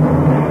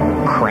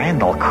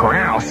 Crandall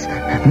Krause?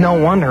 No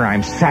wonder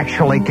I'm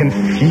sexually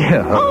confused.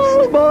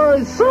 Oh,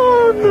 my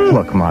son.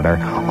 Look, Mother,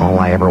 all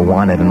I ever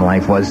wanted in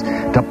life was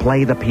to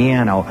play the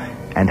piano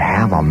and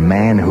have a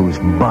man whose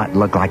butt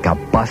looked like a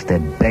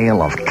busted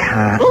bale of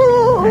cotton.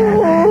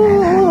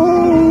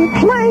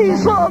 Play,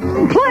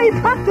 son. Play.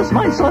 Practice,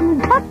 my son.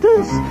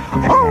 Practice.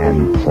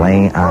 And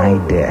play I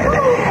did.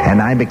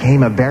 And I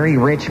became a very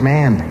rich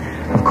man.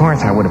 Of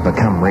course, I would have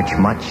become rich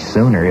much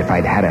sooner if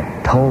I'd had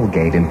a toll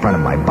gate in front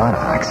of my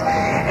buttocks.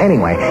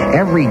 Anyway,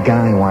 every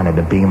guy wanted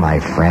to be my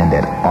friend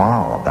at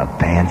all of the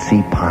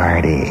fancy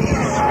parties.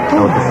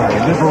 Oh,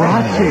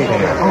 Liberace.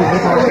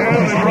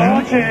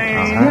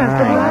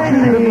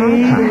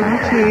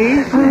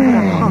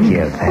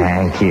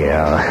 Thank you.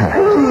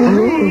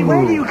 Hey,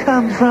 where do you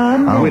come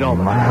from? Oh, we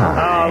don't mind.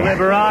 Oh,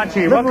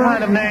 Liberace. What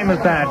kind of name is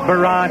that?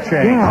 Barace.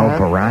 Oh,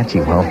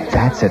 Barace. Well,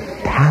 that's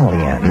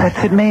Italian.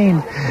 What's it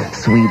mean?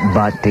 Sweet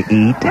butt to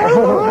eat.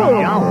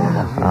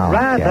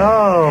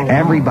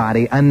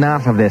 Everybody,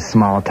 enough of this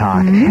small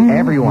talk.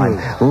 Everyone,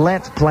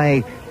 let's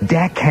play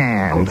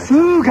deckhands.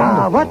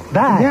 Fuga, what's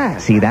that? Yeah.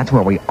 See, that's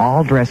where we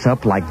all dress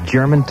up like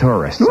German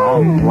tourists,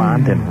 all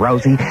blonde and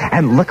rosy,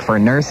 and look for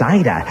Nurse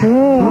Ida.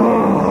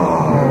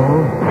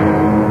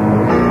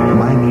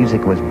 My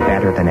music was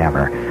better than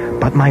ever,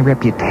 but my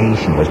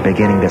reputation was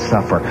beginning to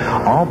suffer,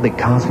 all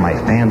because my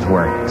fans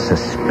were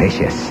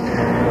suspicious.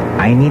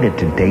 I needed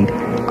to date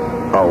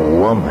a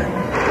woman.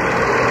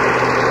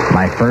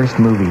 My first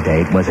movie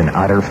date was an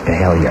utter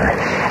failure.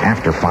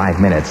 After 5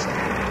 minutes,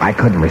 I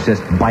couldn't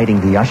resist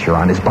biting the usher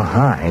on his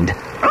behind.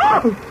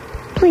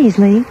 Please,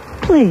 Lee.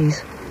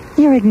 Please.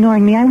 You're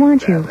ignoring me. I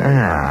want you.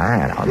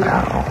 I don't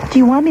know. Do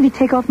you want me to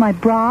take off my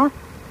bra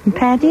and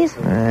panties?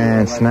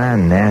 It's not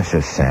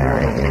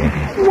necessary.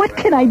 What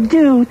can I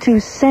do to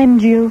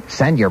send you?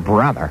 Send your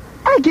brother.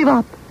 I give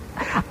up.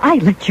 I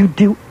let you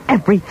do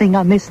everything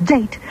on this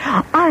date.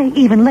 I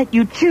even let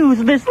you choose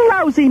this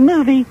lousy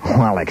movie.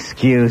 Well,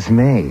 excuse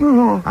me.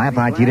 I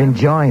thought you'd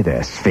enjoy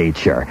this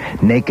feature.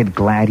 Naked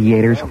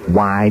gladiators,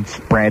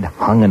 widespread,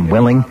 hung and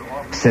willing.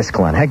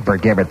 Siskel and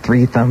Hegberg gave it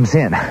 3 thumbs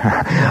in.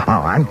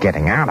 Oh, I'm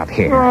getting out of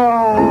here.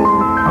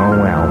 Oh,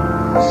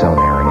 well, so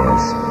there it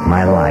is.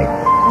 My life,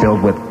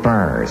 filled with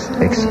furs,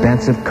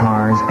 expensive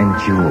cars, and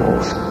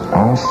jewels,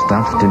 all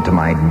stuffed into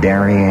my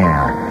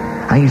derriere.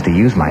 I used to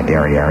use my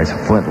derriere as a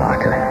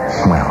footlocker.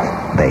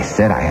 Well, they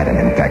said I had an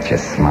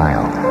infectious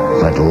smile,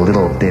 but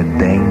little did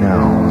they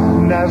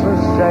know. Never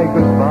say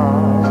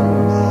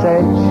goodbye,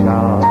 say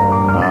ciao.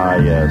 Ah,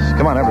 yes.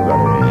 Come on,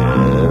 everybody.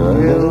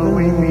 Will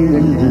we meet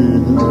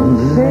again?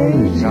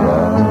 Say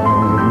ciao.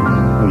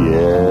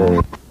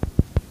 Yeah.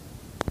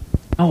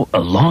 Oh, a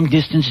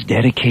long-distance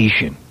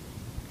dedication.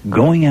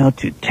 Going out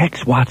to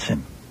Tex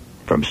Watson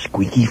from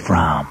Squeaky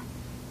Fromm.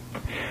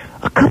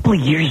 A couple of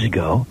years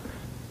ago,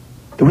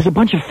 there was a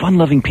bunch of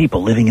fun-loving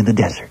people living in the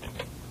desert.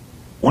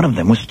 One of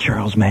them was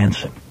Charles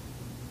Manson.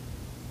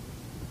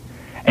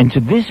 And to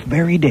this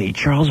very day,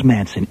 Charles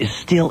Manson is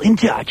still in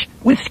touch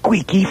with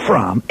Squeaky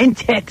Fromm and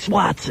Tex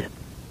Watson.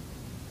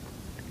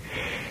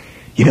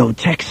 You know,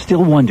 Tex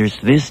still wonders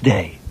to this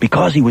day,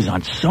 because he was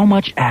on so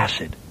much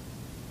acid,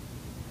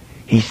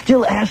 he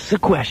still asks the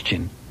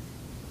question,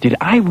 did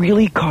I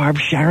really carve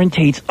Sharon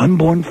Tate's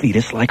unborn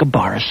fetus like a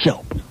bar of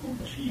soap?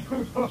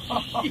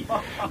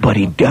 But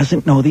he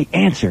doesn't know the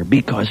answer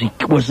because he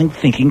wasn't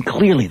thinking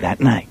clearly that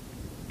night.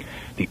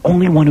 The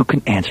only one who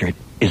can answer it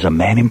is a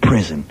man in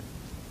prison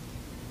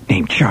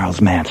named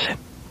Charles Manson.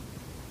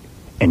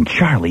 And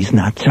Charlie's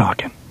not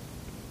talking.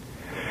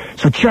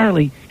 So,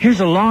 Charlie,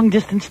 here's a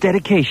long-distance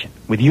dedication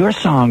with your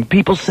song,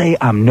 People Say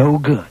I'm No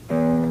Good.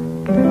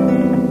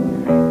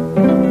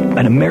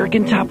 An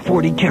American Top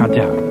 40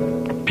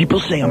 countdown. People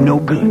say I'm no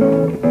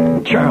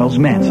good. Charles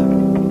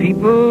Manson.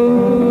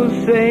 People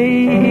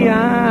say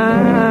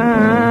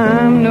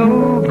I'm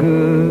no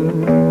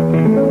good,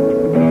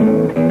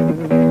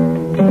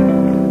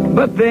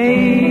 but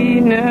they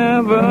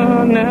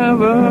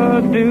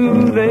never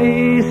do,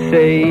 they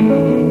say.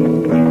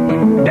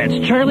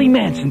 That's Charlie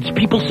Manson's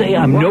People Say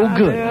I'm No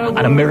Good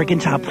on American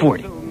Top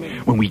 40.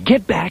 When we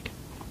get back,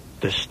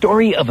 the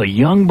story of a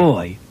young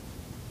boy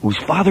whose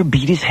father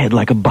beat his head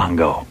like a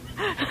bongo.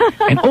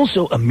 And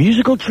also a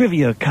musical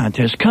trivia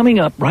contest coming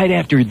up right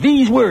after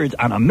these words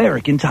on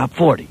American Top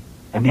 40.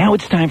 And now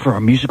it's time for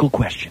our musical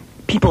question.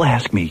 People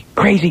ask me,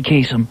 Crazy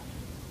Kasem,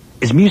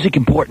 is music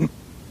important?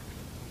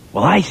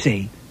 Well, I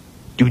say,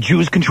 do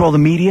Jews control the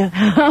media?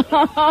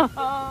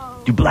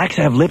 Do blacks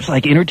have lips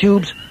like inner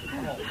tubes?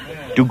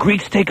 Do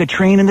Greeks take a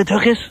train in the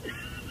tuchus?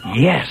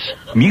 Yes,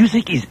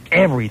 music is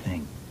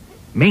everything.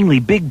 Mainly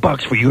big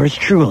bucks for yours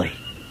truly.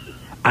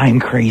 I'm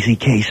Crazy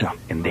Kasem,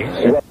 and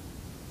there's...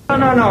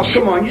 No,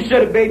 come on. You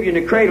set a baby in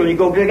the cradle and you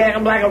go, black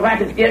and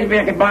black and skin,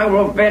 black and black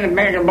and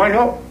black.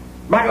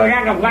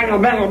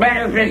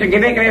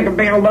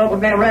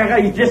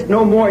 He's just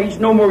no more, he's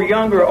no more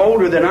younger or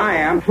older than I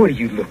am. What are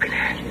you looking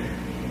at?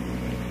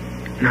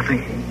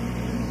 Nothing.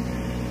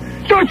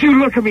 Don't you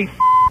look at me.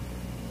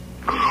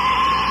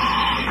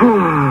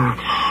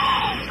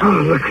 Oh,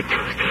 look at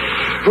that.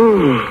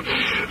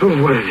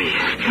 Oh, what are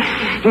these?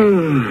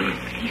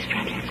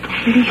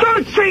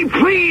 Don't say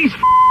please,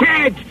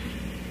 Dad.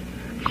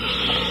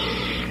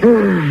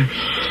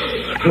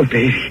 Oh,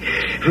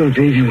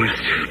 baby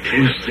wants to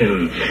too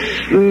soon.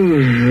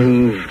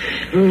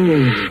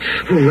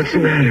 What's the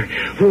matter?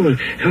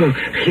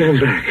 Give him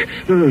back.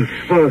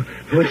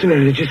 What's the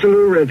matter? Just a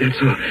little red, that's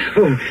all.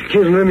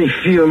 Here, let me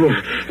feel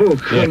more.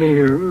 Come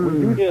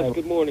here. Yes,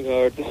 good morning,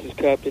 Howard. This is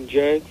Captain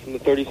Jank from the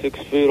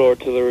 36th Field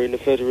Artillery in the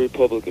Federal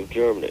Republic of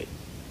Germany.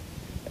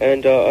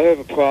 And I have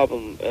a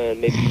problem, and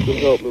maybe you can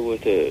help me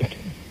with it.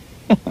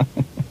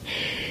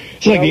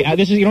 It's like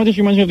this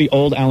reminds me of the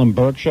old Alan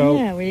Burke show.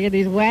 Yeah, where you get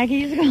these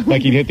wackies.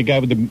 Like you'd hit the guy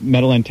with the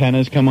metal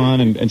antennas come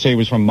on and say he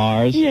was from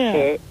Mars.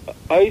 Yeah.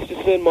 I used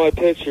to send my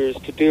pictures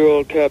to dear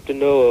old Captain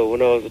Noah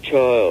when I was a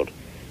child.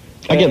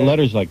 I get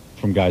letters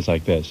from guys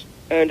like this.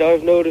 And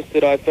I've noticed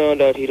that I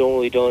found out he'd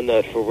only done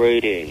that for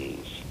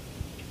ratings.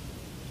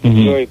 Mm-hmm.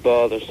 It's very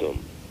bothersome.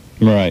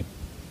 Right.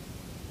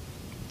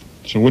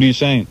 So what are you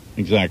saying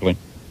exactly?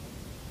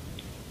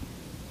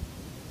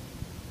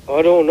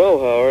 I don't know,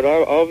 Howard.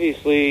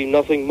 Obviously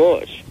nothing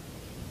much.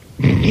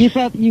 You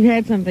thought you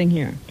had something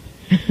here.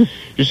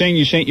 You're saying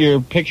you sent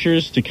your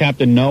pictures to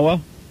Captain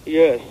Noah?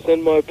 Yes,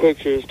 send my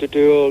pictures to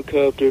dear old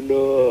Captain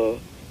Noah.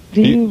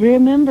 Do you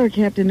remember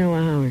Captain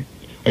Noah, Howard?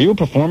 Are you a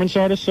performance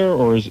artist, sir,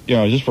 or is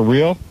this for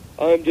real?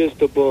 I'm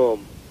just a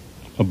bum.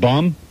 A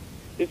bum?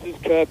 This is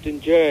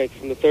Captain Jank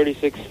from the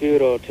 36th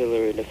Field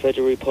Artillery in the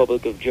Federal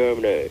Republic of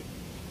Germany.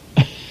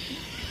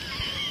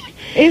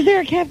 Is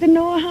there a Captain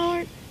Noah,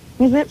 Howard?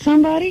 Was that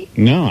somebody?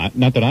 No,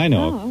 not that I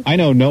know. Oh, okay. I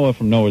know Noah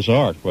from Noah's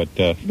Ark, but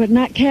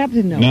not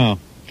Captain Noah. No.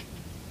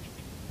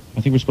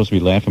 I think we're supposed to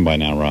be laughing by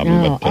now,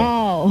 Robin.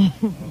 Oh,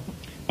 but,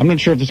 I'm not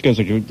sure if this guy's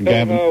like...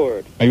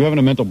 Howard. Are you having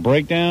a mental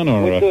breakdown,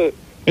 or...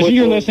 isn't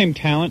your last name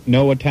Talent?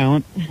 Noah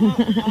Talent?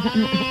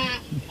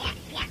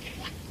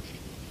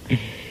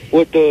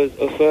 What does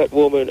a fat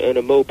woman and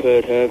a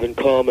moped have in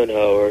common,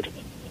 Howard?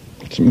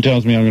 Something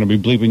tells me I'm going to be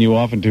bleeping you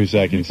off in 2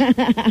 seconds.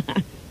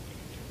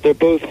 They're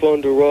both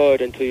fun to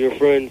ride until your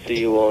friends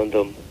see you on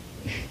them.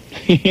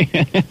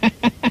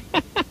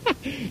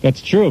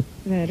 That's true.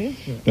 That is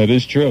true. That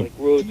is true. Like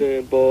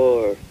Roseanne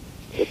Barr.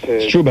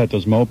 It's true about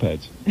those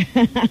mopeds.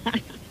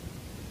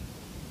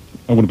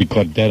 I wouldn't be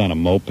caught dead on a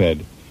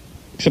moped.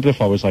 Except if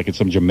I was like in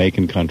some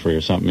Jamaican country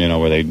or something,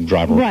 where they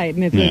drive around. Right,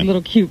 and it's a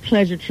little cute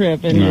pleasure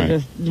trip, and you're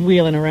just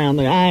wheeling around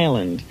the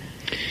island.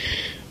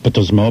 But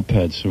those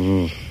mopeds...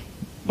 Oof.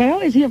 But I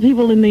always hear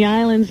people in the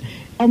islands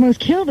almost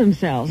kill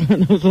themselves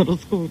on those little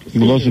scooters.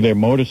 Well, those are their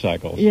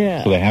motorcycles.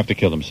 Yeah. So they have to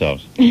kill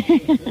themselves.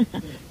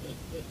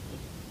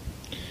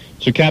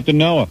 So Captain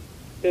Noah.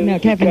 No,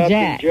 Captain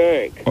Jack.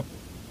 Jank. Oh,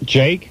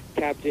 Jake?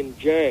 Captain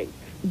Jank.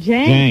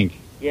 Jank?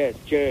 Yes,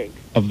 Jank.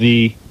 Of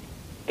the...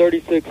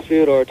 36th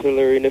Field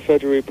Artillery in the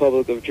Federal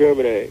Republic of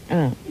Germany.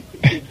 Oh.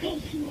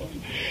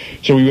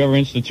 So were you ever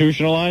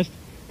institutionalized?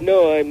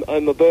 No,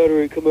 I'm a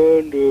battery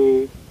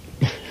commander.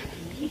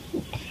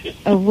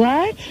 A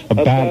what? A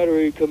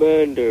battery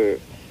commander.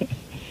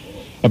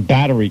 A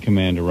battery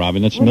commander,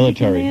 Robin. That's what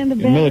military. What does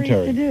he command the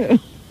batteries to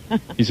do?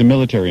 He's a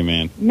military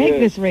man. Make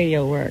this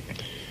radio work.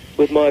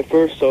 With my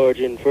first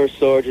sergeant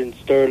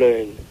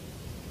Sterling.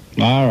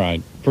 All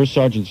right. First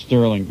Sergeant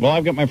Sterling. Well,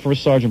 I've got my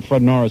First Sergeant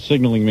Fred Norris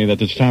signaling me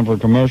that it's time for a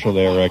commercial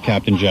there,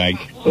 Captain Jank.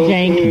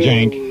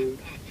 Jank.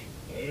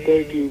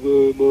 Thank you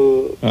very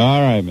much.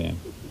 All right, man.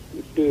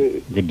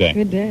 Good day.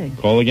 Good day.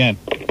 Call again.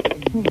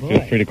 Oh, boy.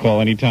 Feel free to call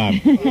anytime.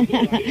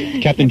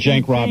 Captain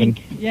Jank Robin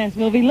Yes,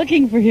 we'll be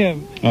looking for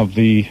him. of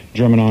the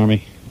German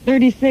Army.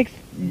 36th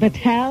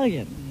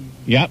Battalion.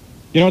 Yep.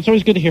 You know, it's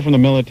always good to hear from the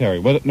military,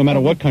 no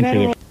matter what country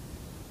they're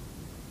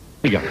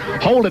Here you go.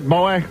 Hold it,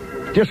 boy.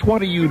 Just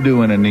what are you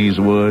doing in these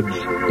woods?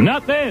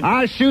 Nothing.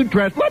 I shoot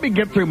dress. Let me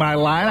get through my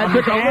line. I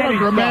took a little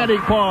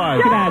dramatic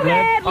pause.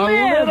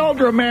 A little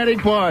dramatic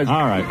pause.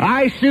 All right.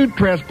 I shoot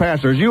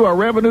trespassers. You a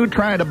revenue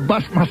trying to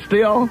bust my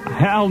still?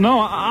 Hell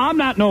no, I'm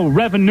not no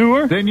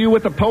revenuer. Then you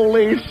with the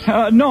police?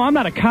 No, I'm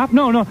not a cop.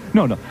 No.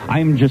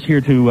 I'm just here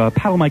to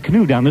paddle my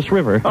canoe down this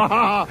river.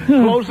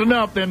 Close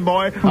enough then,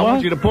 boy. I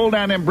want you to pull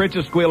down them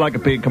britches, squeal like a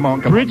pig. Come on.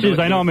 Britches,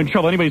 I know I'm in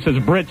trouble. Anybody says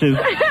britches.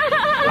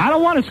 I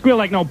don't want to squeal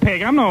like no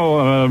pig. I'm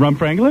no rum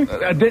frangler.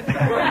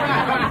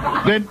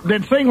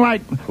 Then sing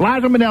like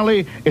Liza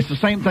Minnelli. It's the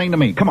same thing to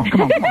me. Come on.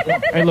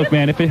 Hey, look,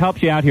 man, if it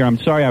helps you out here, I'm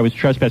sorry I was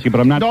trespassing,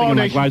 but I'm not singing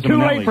like Liza too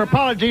Minnelli. late for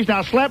apologies.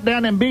 Now slap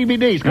down them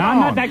BBDs. Come I'm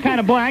on. not that kind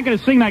of boy. I ain't going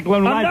to sing like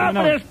Liza Enough of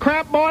Minnelli. this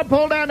crap, boy.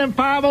 Pull down them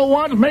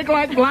 501s. Make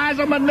like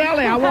Liza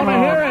Minnelli. I want to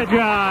hear it.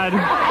 God.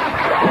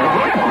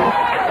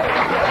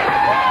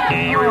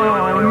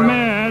 Oh,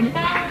 man.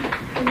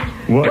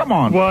 Come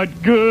on.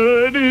 What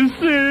good is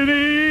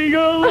sitting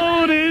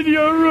alone in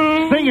your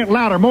room? Sing it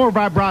louder, more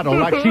vibrato,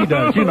 like she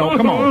does. You know,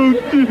 come on.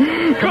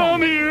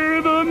 Come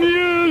hear the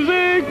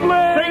music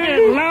play. Sing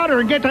it louder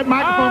and get that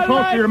microphone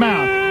close to your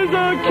mouth. There's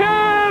a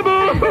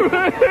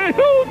cabaret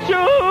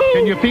show.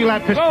 Can you feel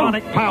that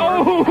pistonic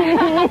power?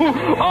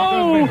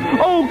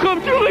 Oh,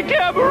 come to the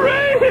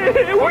cabaret.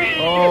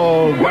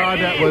 Oh, God,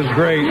 that was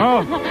great.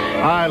 Oh,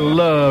 I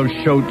love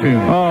show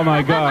tunes. Oh,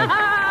 my God.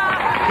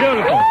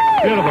 Beautiful.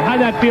 How'd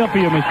that feel for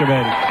you, Mr.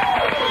 Betty?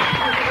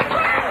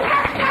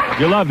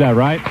 You love that,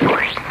 right?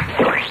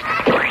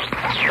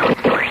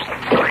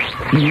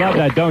 You love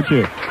that, don't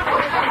you?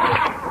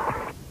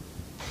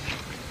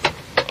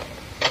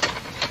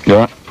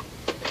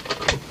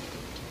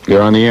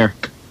 You're on the air.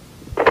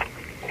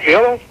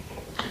 Hello?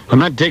 I'm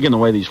not digging the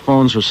way these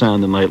phones are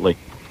sounding lately.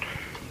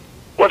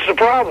 What's the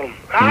problem?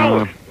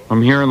 Howard?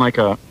 I'm hearing like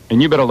a...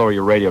 And you better lower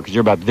your radio, because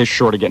you're about this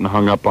short of getting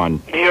hung up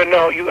on.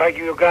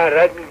 You got it.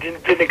 I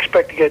didn't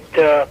expect to get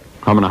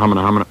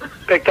Humming.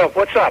 picked up.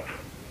 What's up?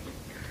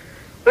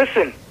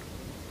 Listen,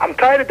 I'm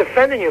tired of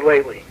defending you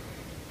lately.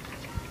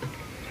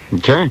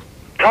 Okay.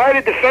 Tired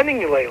of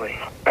defending you lately.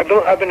 I've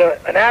been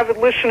an avid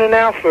listener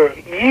now for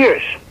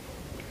years.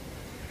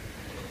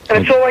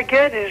 And it's all I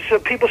get is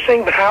people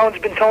saying that Howard's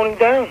been toning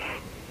down.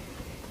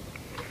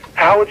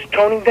 Howard's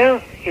toning down.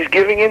 He's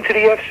giving in to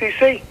the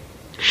FCC.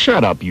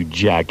 Shut up, you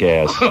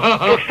jackass.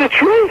 It's the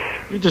truth.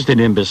 You're just an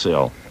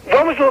imbecile.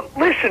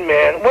 Listen,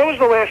 man, when was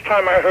the last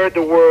time I heard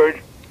the word,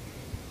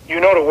 you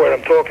know the word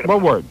I'm talking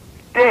about? What word?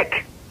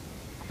 Dick.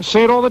 I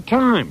say it all the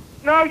time.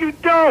 No, you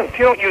don't.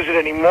 You don't use it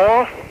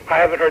anymore. I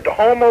haven't heard the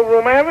homo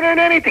room. I haven't heard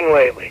anything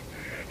lately.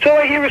 So all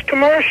I hear is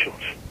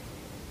commercials.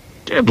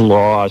 Get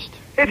lost.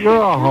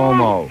 You're a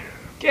homo.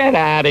 Get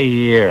out of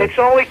here. It's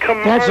only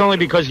commercials. That's only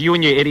because you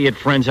and your idiot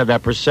friends have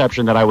that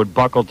perception that I would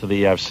buckle to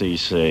the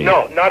FCC.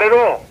 No, not at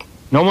all.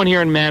 No one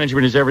here in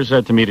management has ever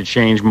said to me to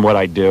change what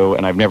I do,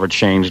 and I've never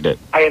changed it.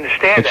 I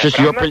understand It's that.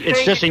 just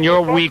it's just in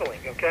your weak...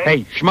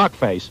 Hey, schmuck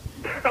face.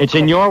 It's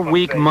in your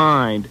weak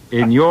mind.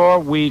 In your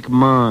weak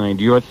mind,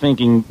 you're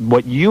thinking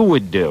what you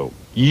would do.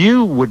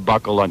 You would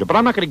buckle under. But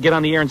I'm not going to get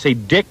on the air and say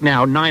dick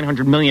now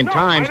 900 million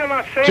times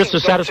just to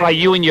satisfy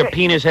you and your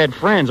penis head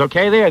friends.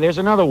 Okay, there's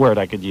another word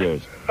I could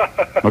use.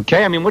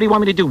 Okay, I mean, what do you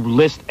want me to do?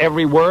 List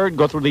every word?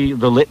 Go through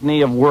the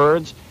litany of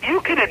words?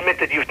 You can admit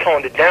that you've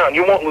toned it down.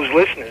 You won't lose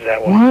listeners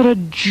that way. What a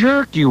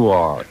jerk you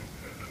are.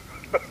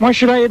 Why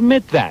should I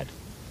admit that?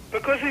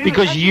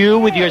 Because you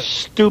with your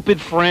stupid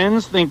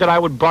friends think that I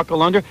would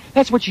buckle under?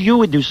 That's what you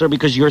would do, sir,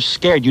 because you're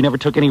scared. You never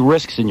took any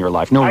risks in your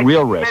life. No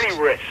real risks.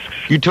 Many risks.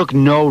 You took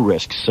no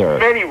risks, sir.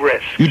 Many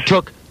risks. You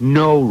took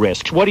no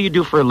risks. What do you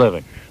do for a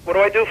living? What do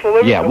I do for a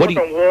living? Yeah, I work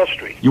on Wall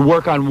Street. You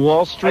work on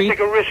Wall Street? I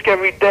take a risk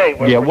every day.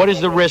 Yeah, what is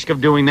the risk of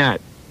doing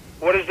that?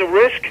 What is the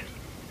risk?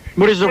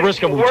 What is the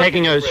risk of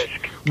taking a...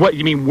 What,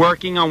 you mean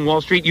working on Wall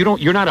Street?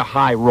 You're not a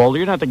high roller.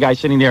 You're not the guy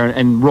sitting there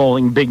and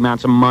rolling big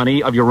amounts of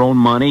money, of your own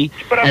money,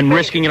 and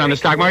risking it on the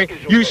stock market.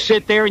 You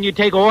sit there and you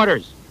take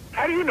orders.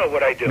 How do you know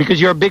what I do?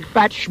 Because you're a big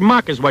fat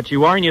schmuck is what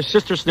you are, and your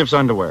sister sniffs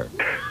underwear.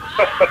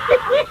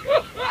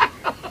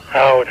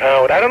 Howard,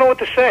 I don't know what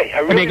to say.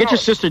 I mean, get your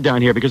sister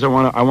down here because I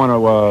want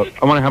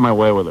to have my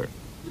way with her.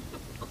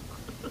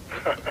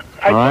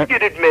 I think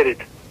you'd admit it,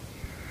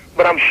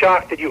 but I'm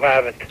shocked that you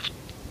haven't.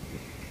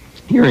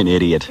 You're an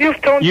idiot. You've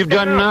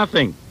done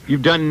nothing.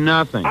 You've done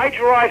nothing. I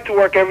drive to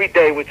work every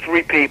day with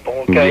 3 people,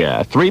 okay?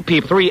 Yeah, 3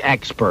 people, 3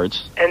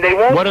 experts. And they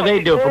won't... What do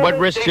they do? For what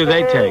risks do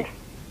they take?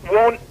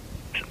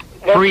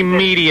 Three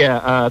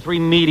media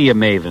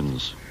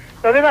mavens.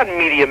 No, they're not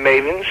media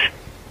mavens.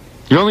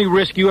 The only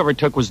risk you ever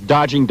took was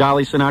dodging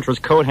Dolly Sinatra's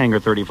coat hanger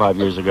 35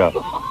 years ago.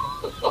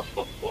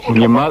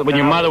 Oh, When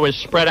your mother was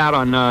spread out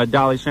on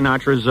Dolly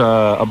Sinatra's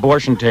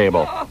abortion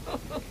table.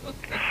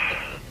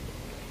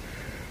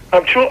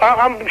 I'm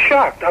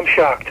shocked. I'm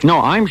shocked. No,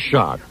 I'm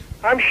shocked.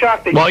 I'm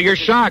shocked. That Well, you're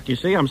shocked. You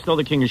see, I'm still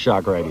the king of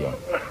shock radio.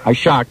 I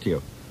shocked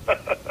you.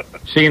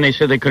 See, and they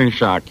said they couldn't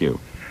shock you.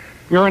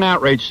 You're an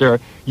outrage, sir.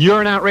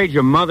 You're an outrage.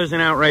 Your mother's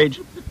an outrage.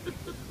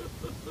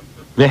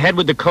 The head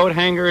with the coat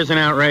hanger is an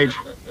outrage.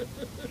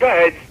 Go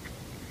ahead.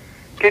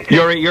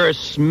 You're a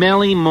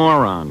smelly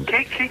moron.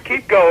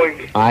 Keep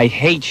going. I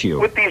hate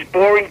you. With these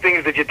boring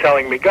things that you're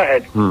telling me. Go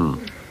ahead.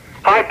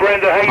 Hi,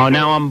 Brenda. How you doing?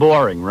 Now I'm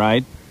boring,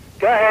 right?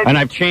 Go ahead. And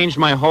I've changed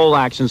my whole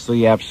accents to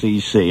the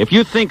FCC. If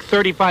you think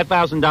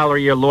 $35,000 a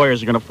year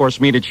lawyers are going to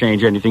force me to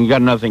change anything, you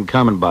got nothing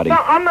coming, buddy. No,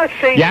 I'm not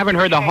saying... You haven't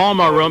heard the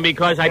homo room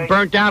because I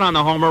burnt out on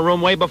the homo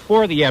room way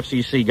before the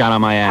FCC got on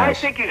my I ass.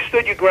 think you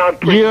stood your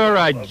ground pretty You're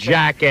a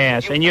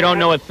jackass, and you don't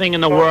know a thing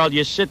in the world.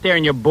 You sit there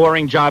in your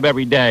boring job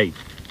every day.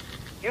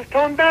 You've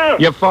toned down.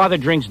 Your father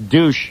drinks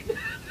douche.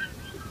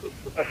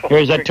 Here,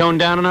 is that toned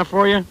down enough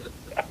for you?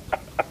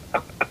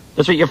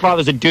 That's what your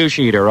father's a douche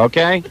eater,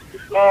 okay?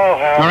 Oh,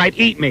 Hal. All right,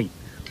 eat me.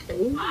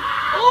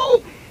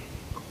 It's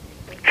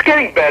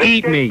getting better.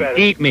 Eat me,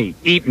 eat me,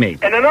 eat me.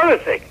 And another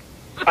thing,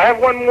 I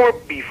have one more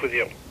beef with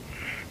you.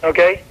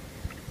 Okay?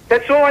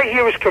 That's all I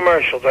hear is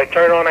commercials. I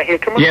turn on, I hear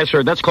commercials. Yes,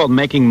 sir, that's called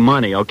making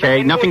money,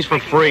 okay? Nothing's for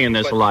free in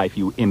this life,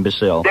 you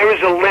imbecile. There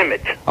is a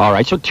limit. All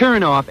right, so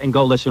turn off and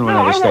go listen to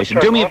another station.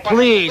 Do me,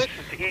 please,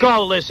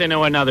 go listen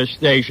to another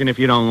station if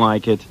you don't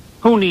like it.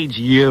 Who needs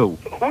you?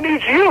 Who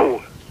needs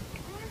you?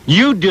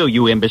 You do,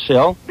 you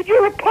imbecile. But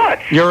you're a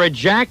putz. You're a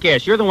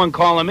jackass. You're the one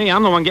calling me.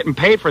 I'm the one getting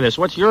paid for this.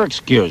 What's your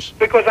excuse?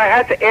 Because I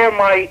had to air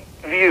my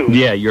views.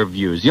 Yeah, your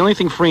views. The only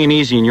thing free and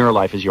easy in your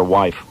life is your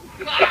wife.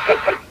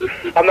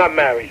 I'm not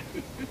married.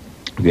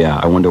 Yeah,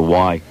 I wonder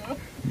why.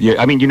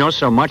 I mean, you know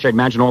so much, I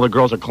imagine all the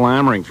girls are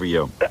clamoring for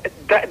you.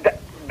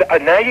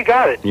 Now you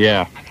got it.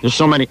 Yeah, there's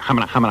so many.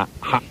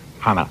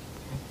 Hamana.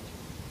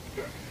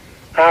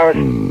 Howard,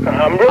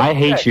 I'm really I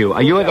hate you.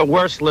 You're the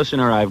worst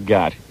listener I've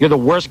got. You're the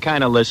worst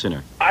kind of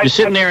listener. You're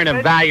sitting there and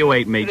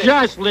evaluate me.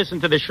 Just listen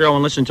to the show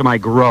and listen to my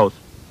growth.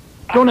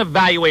 Don't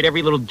evaluate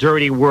every little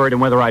dirty word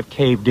and whether I've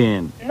caved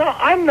in. No,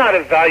 I'm not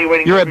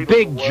evaluating. You're a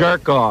big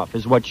jerk-off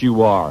is what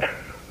you are.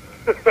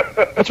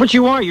 That's what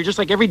you are. You're just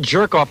like every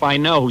jerk-off I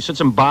know who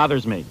sits and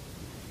bothers me.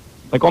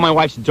 Like all my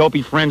wife's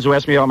dopey friends who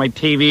ask me about my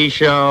TV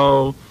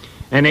show.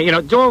 And,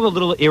 do all the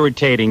little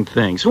irritating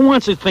things. Who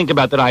wants to think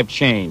about that I've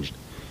changed?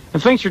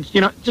 And thanks for,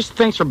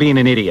 thanks for being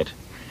an idiot.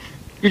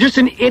 You're just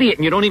an idiot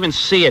and you don't even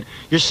see it.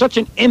 You're such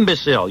an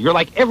imbecile. You're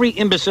like every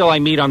imbecile I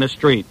meet on the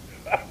street.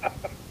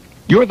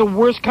 You're the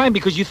worst kind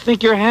because you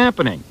think you're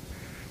happening.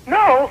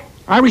 No.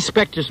 I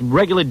respect just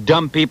regular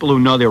dumb people who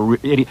know they're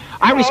idiots.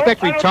 I respect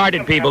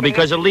retarded people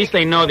because at least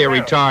they know they're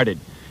retarded.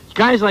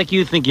 Guys like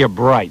you think you're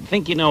bright.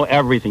 Think you know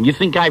everything. You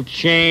think I've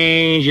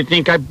changed. You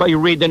think you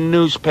read the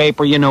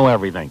newspaper. You know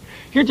everything.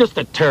 You're just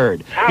a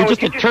turd. You're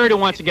just a turd who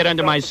wants to get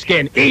under my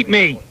skin. Eat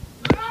me.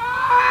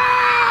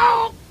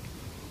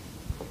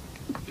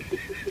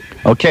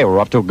 Okay, we're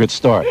off to a good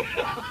start.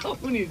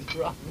 Who needs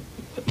drop?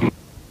 I'm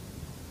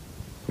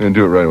going to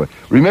do it right away.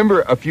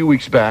 Remember a few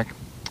weeks back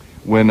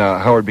when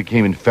Howard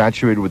became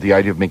infatuated with the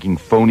idea of making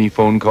phony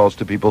phone calls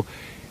to people?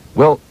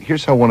 Well,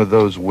 here's how one of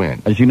those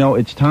went. As you know,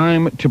 it's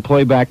time to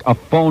play back a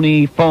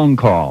phony phone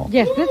call.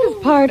 Yes, this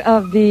is part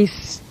of the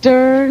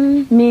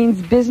Stern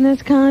Means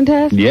Business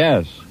contest.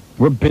 Yes.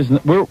 We're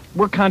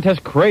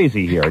contest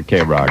crazy here at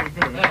K-Rock.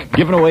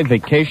 Giving away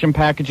vacation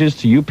packages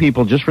to you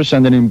people just for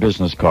sending in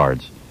business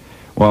cards.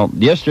 Well,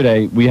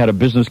 yesterday we had a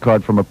business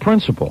card from a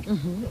principal.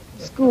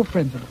 School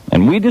principal.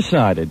 And we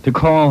decided to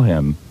call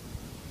him.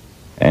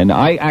 And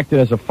I acted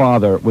as a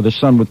father with a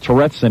son with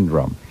Tourette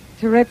syndrome.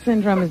 Tourette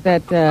syndrome is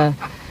that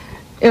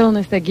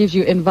illness that gives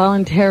you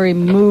involuntary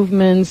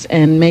movements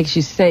and makes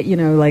you say,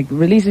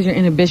 releases your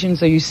inhibition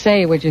so you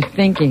say what you're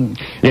thinking.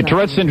 Yeah,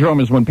 Tourette syndrome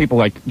is when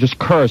people, just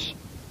curse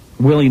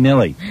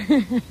willy-nilly.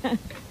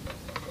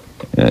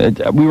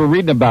 We were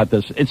reading about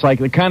this. It's like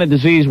the kind of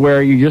disease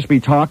where you just be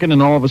talking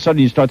and all of a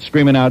sudden you start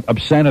screaming out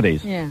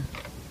obscenities. Yeah.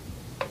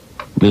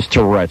 This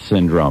Tourette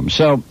syndrome.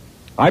 So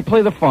I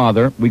play the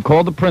father, we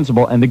called the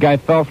principal, and the guy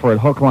fell for it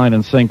hook, line,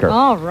 and sinker.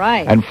 All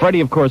right. And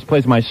Freddie, of course,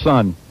 plays my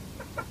son.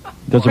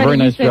 Does Freddie, a very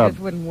nice you said job. This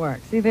wouldn't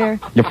work. See there?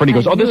 Yeah, Freddie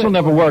goes, this will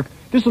never work.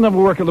 This will never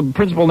work. The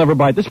principal will never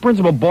buy it. This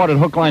principal bought it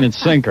hook, line, and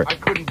sinker. I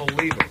couldn't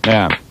believe it.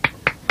 Yeah.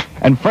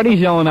 And Freddie's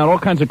yelling out all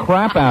kinds of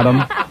crap at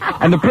him,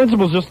 and the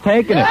principal's just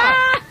taking it.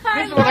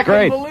 It's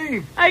great.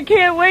 I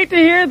can't wait to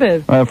hear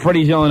this.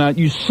 Freddie's yelling out,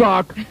 you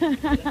suck.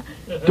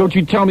 Don't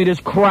you tell me this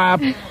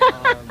crap.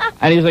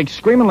 And he's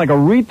screaming like a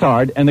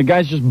retard, and the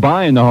guy's just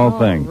buying the whole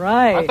thing.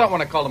 Right. I thought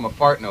when I called him a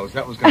fart nose,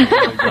 that was going to be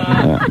really good.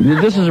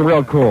 Yeah. This is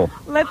real cool.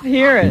 Let's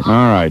hear it. All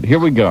right, here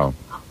we go.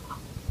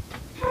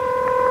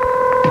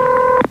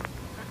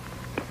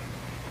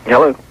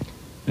 Hello.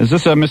 Is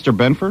this Mr.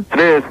 Benford? It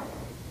is.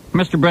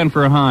 Mr.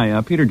 Benford,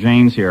 hi. Peter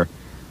James here.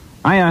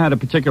 I had a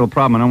particular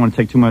problem. I don't want to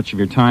take too much of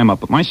your time up,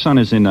 but my son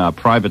is in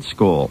private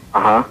school.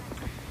 Uh-huh.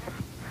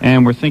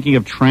 And we're thinking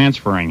of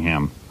transferring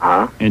him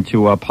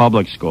into a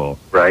public school.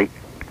 Right.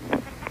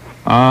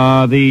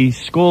 The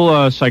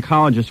school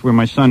psychologist where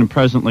my son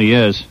presently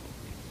is,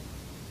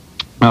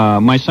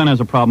 my son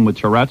has a problem with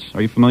Tourette's.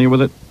 Are you familiar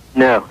with it?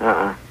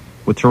 No,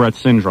 With Tourette's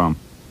syndrome.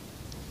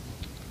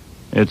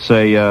 It's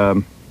a, I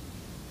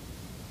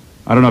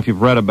don't know if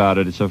you've read about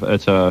it. It's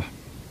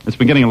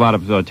been getting a lot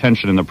of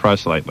attention in the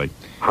press lately.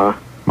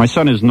 My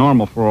son is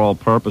normal for all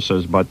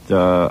purposes, but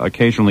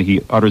occasionally he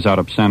utters out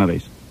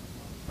obscenities.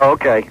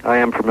 Okay, I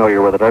am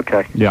familiar with it.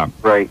 Okay. Yeah.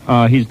 Right.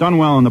 He's done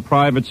well in the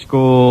private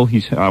school.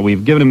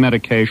 We've given him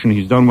medication.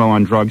 He's done well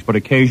on drugs, but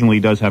occasionally he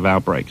does have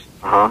outbreaks.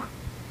 And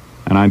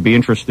I'd be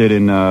interested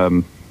in,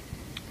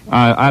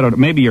 I don't know,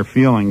 maybe your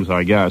feelings,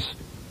 I guess,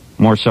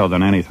 more so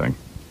than anything.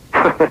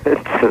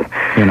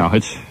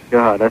 It's...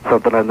 God, that's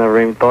something I've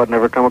never even thought,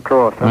 never come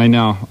across. I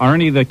know. Are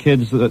any of the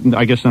kids,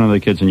 I guess none of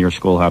the kids in your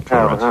school have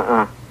Tourette's.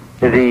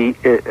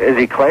 Is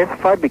he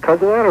classified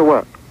because of that, or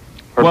what?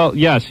 Well,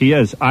 yes, he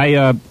is.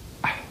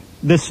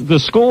 The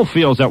school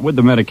feels that with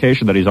the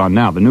medication that he's on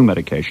now, the new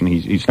medication,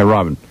 he's... Hey,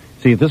 Robin,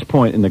 see, at this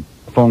point in the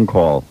phone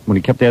call, when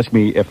he kept asking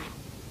me if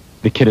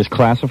the kid is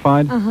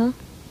classified,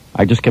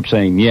 I just kept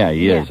saying, yeah,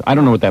 he is. I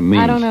don't know what that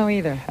means. I don't know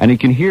either. And he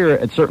can hear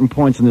at certain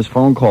points in this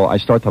phone call, I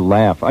start to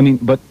laugh. I mean,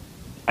 but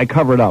I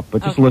cover it up,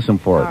 but just listen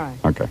for it. All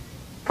right. Okay.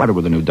 Started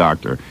with a new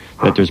doctor,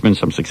 that there's been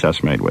some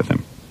success made with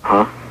him.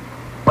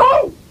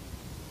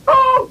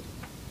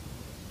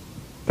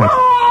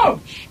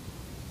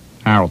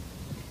 Harold.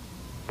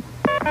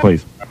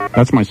 Please.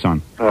 That's my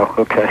son. Oh,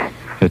 okay.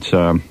 It's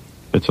a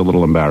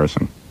little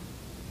embarrassing.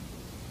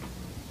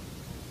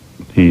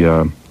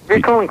 Where are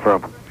you calling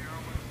from?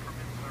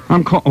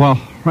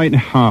 Right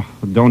now,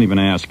 don't even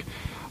ask.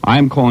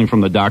 I'm calling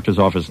from the doctor's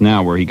office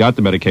now where he got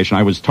the medication.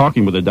 I was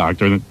talking with the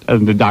doctor,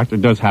 and the doctor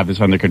does have this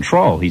under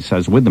control, he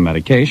says, with the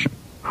medication.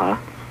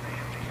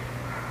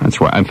 That's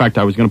why. In fact,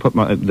 I was going to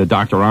put the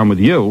doctor on with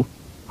you,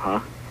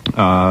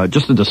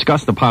 just to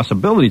discuss the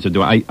possibility to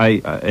do it.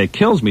 It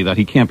kills me that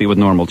he can't be with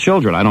normal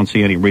children. I don't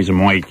see any reason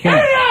why he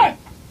can't.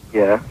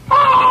 Yeah.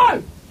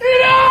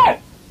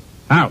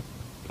 Out,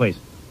 please.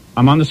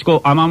 I'm on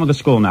with the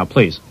school now,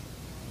 please.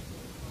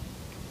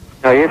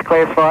 Now, he is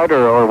classified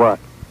or what?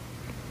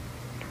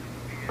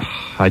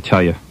 I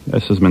tell you,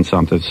 this has been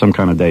some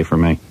kind of day for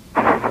me.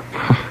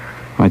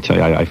 I tell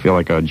you, I feel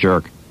like a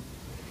jerk.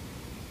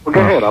 Well, go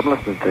ahead, I'm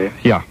listening to you.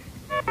 Yeah.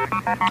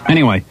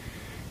 Anyway,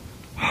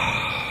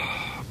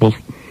 well,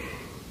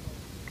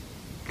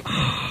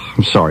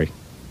 I'm sorry.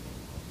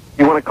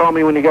 You want to call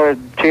me when you got a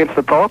chance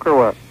to talk or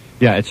what?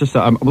 Yeah, it's just,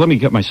 let me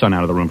get my son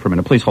out of the room for a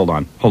minute. Please hold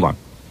on.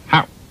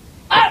 How?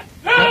 I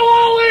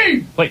won't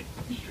leave! Wait.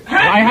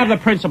 I have the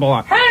principal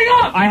on. Hang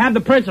up! I have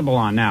the principal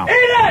on now. Eat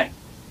it!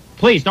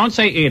 Please, don't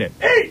say eat it.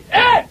 Eat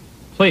it!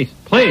 Please.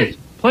 Eat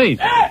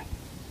it!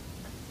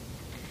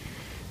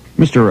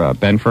 Mr.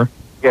 Benfer?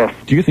 Yes.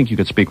 Do you think you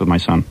could speak with my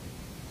son?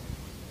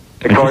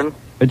 Pardon?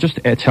 Just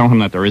tell him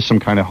that there is some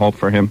kind of hope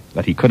for him,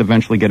 that he could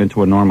eventually get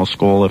into a normal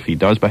school if he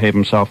does behave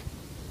himself?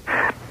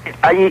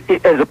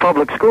 As a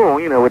public school,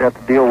 we'd have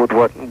to deal with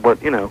what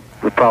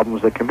the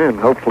problems that come in.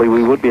 Hopefully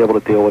we would be able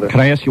to deal with it.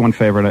 Can I ask you one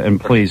favor? And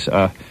please,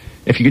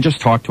 if you could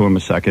just talk to him a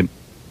second,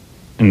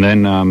 and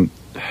then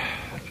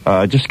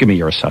just give me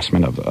your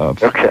assessment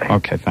of...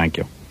 Okay, thank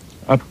you.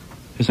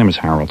 His name is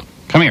Harold.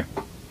 Come here.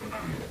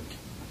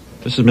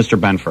 This is Mr.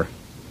 Benfer.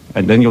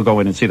 And then you'll go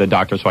in and see the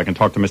doctor so I can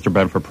talk to Mr.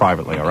 Benfer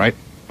privately, all right?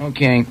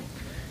 Okay.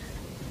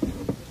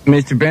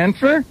 Mr.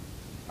 Benfer?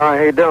 Hi,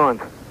 how you doing?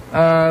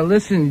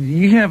 Listen, do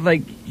you have,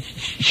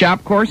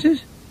 shop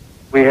courses?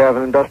 We have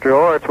an industrial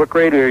arts. What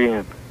grade are you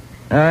in?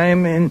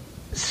 I'm in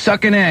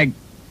suck an egg.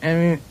 I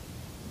mean,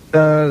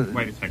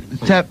 wait a second.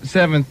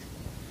 7th.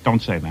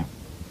 Don't say that.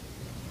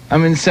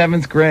 I'm in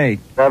 7th grade.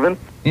 7th?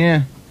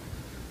 Yeah.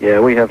 Yeah,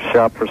 we have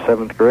shop for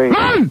 7th grade.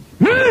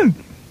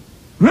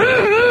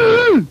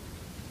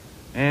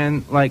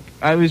 And,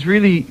 I was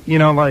really,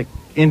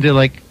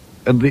 into,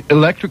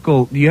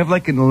 electrical. Do you have,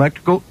 an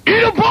electrical...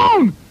 Eat a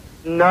bone!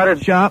 Not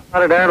at shop?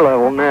 Not at our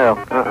level, no.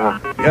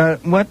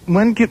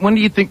 When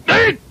do you think...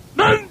 Do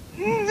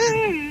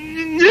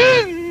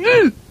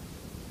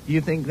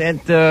you think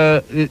that,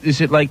 is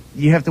it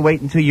you have to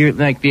wait until you're,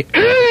 the...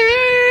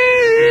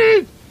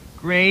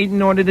 grade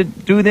in order to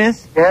do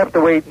this? You have to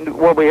wait.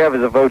 What we have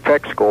is a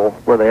Votech school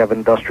where they have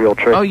industrial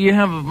training. Oh, you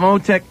have a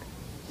Votech...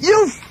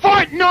 You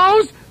fart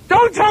nose!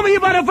 Don't tell me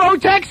about a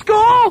Votech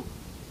school!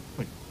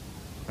 Wait.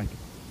 Thank you.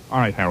 All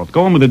right, Harold,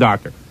 go in with the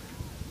doctor.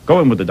 Go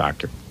in with the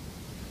doctor.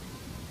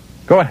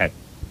 Go ahead.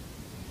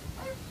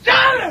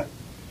 John!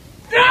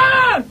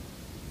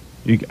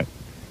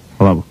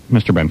 Hello,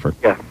 Mr. Benford.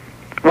 Yeah.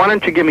 Why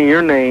don't you give me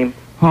your name?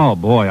 Oh,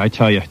 boy, I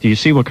tell you. Do you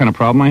see what kind of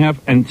problem I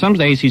have? And some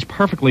days he's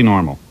perfectly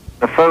normal.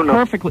 The phone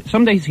number?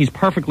 Some days he's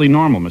perfectly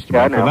normal, Mr.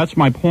 Benford. That's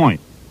my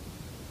point.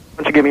 Why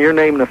don't you give me your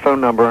name and the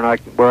phone number,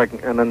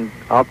 and then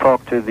I'll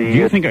talk to the... Do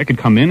you think I could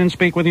come in and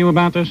speak with you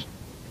about this?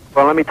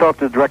 Well, let me talk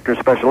to the director of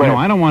special ed. No,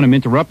 I don't want him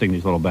interrupting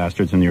these little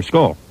bastards in your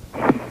school.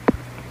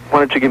 Why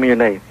don't you give me your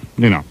name?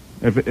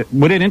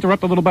 Would it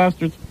interrupt the little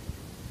bastards?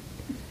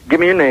 Give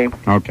me your name.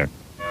 Okay.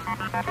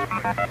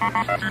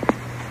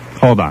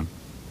 Hold on.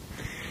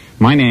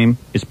 My name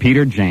is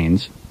Peter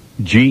Janes,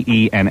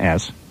 Gens.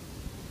 What's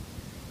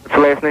your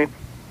last name?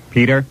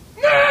 Peter?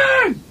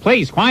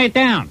 Please, quiet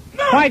down.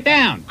 Quiet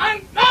down.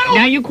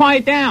 Now you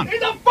quiet down.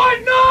 He's a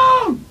fight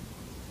now!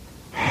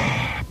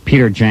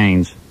 Peter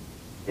Janes.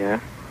 Yeah.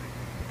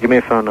 Give me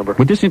a phone number.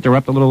 Would this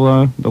interrupt the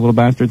little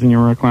bastards in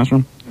your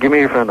classroom? Give me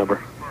your phone number.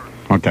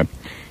 Okay.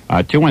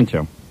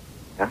 212.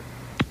 Yeah.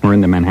 We're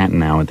in the Manhattan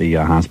now at the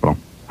hospital.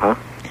 Huh?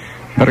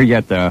 Better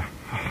yet,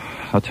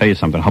 I'll tell you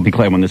something. I'll be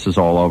glad when this is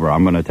all over.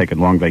 I'm going to take a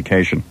long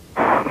vacation.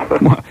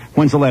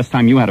 When's the last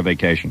time you had a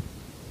vacation?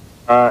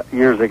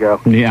 Years ago.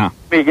 Yeah.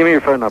 Give me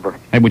your phone number.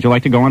 Hey, would you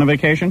like to go on a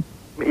vacation?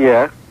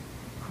 Yeah.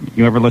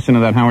 You ever listen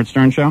to that Howard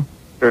Stern show?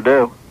 Sure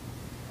do.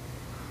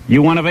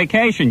 You want a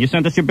vacation? You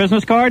sent us your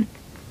business card?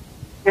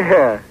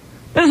 Yeah.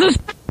 This is...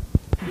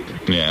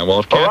 Yeah,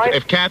 well,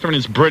 if Catherine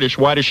is British,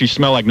 why does she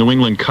smell like New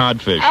England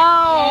codfish?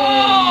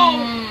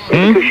 Oh!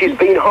 Because she's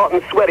been hot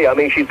and sweaty. I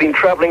mean, she's been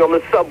traveling on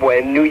the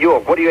subway in New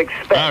York. What do you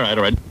expect? All right.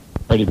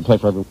 Ready to play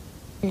for everyone.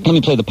 Let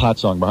me play the pot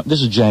song.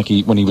 This is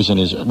Jackie when he was in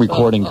his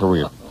recording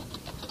career.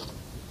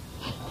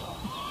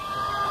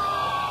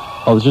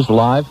 Oh, is this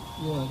live?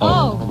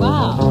 Oh,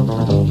 wow.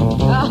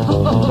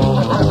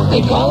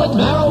 They call it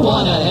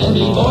marijuana, and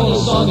before the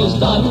song is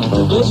done,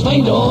 we'll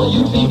explain to all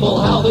you people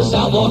how this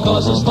outlaw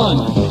causes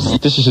fun.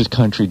 This is his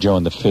Country Joe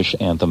and the Fish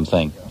anthem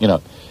thing. You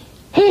know,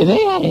 Hey,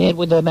 they had a hit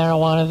with the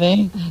marijuana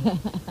thing.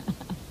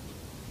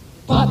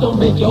 Pot don't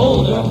make you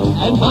older,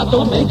 and pot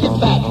don't make you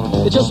fat.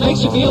 It just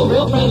makes you feel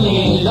real friendly,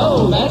 and you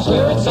know that's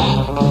where it's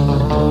at.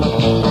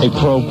 a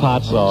pro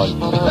pot song.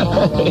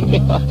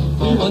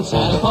 We once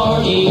had a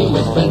party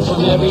with friends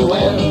from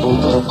everywhere.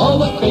 All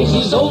the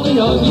crazies, old and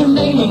young, you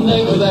name them,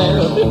 they were there.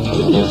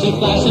 Music,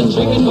 glass, and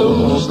drinking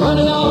moves,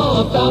 running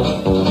all about.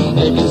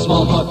 Making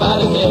small talk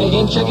about it, big,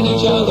 and checking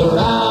each other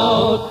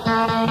out.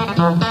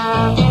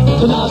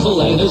 The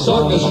nozzle and his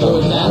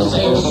orchestra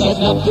downstairs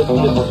setting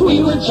up.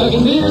 We were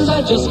chugging beers,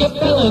 I just kept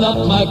filling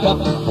up my cup.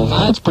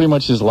 That's pretty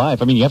much his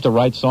life. I mean, you have to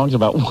write songs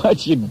about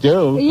what you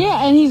do.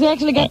 Yeah, and he's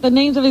actually got the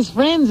names of his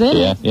friends in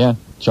it. Yeah,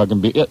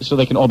 chugging beer, so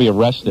they can all be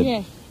arrested.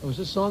 Yes. It was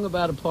a song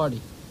about a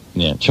party.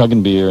 Yeah,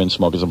 chugging beer and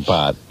smoking some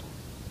pot.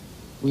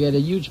 We had a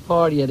huge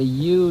party at a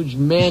huge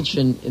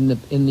mansion in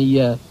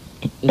the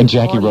and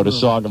Jackie wrote a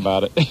song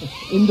about it.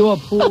 Indoor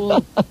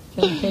pool,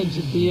 10 kegs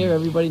of beer,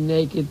 everybody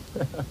naked,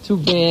 2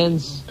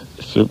 bands.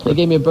 Super. They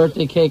gave me a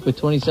birthday cake with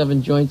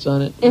 27 joints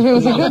on it. If it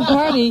was a good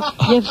party,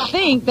 you'd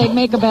think they'd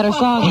make a better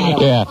song out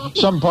of it. Yeah,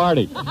 some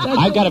party.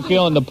 I got a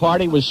feeling the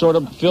party was sort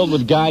of filled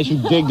with guys who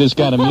dig this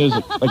kind of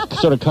music, like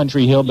sort of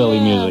country hillbilly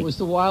It music. was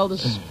the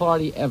wildest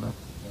party ever.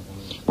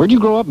 Where'd you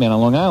grow up, man,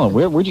 on Long Island?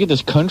 Where'd you get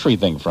this country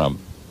thing from?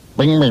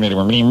 They're like the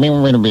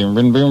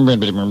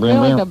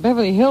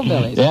Beverly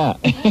Hillbillies. Yeah.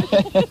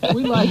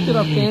 We liked it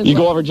up Kansas. You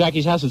go over to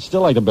Jackie's house, it's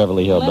still like the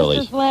Beverly Hillbillies.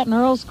 Lester Flatt and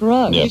Earl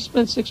Scruggs. Yeah. We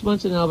spent 6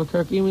 months in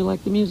Albuquerque, and we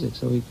liked the music,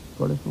 so we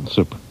brought it home.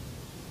 Super.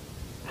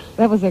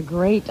 That was a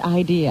great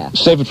idea.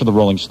 Save it for the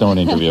Rolling Stone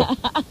interview.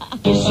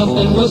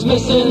 Something was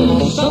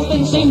missing,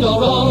 something seemed all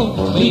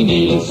wrong. We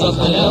needed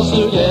something else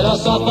to get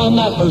us off on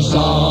that first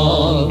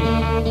song.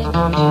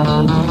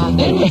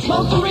 Then we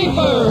smoked a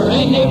reefer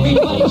and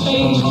everybody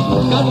changed.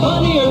 Got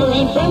funnier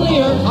and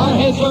friendlier, our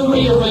heads were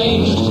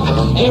rearranged.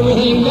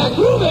 Everything got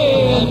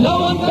groovy and no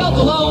one felt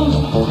alone.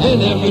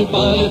 And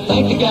everybody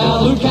thanked the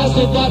gal who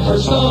casted that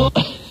first stone.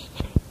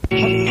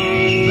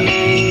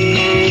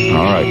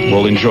 All right,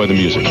 we'll enjoy the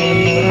music.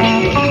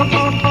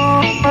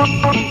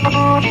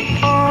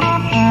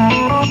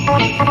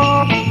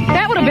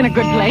 That would have been a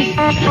good place.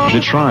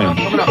 They're trying.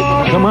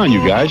 Come on,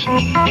 you guys.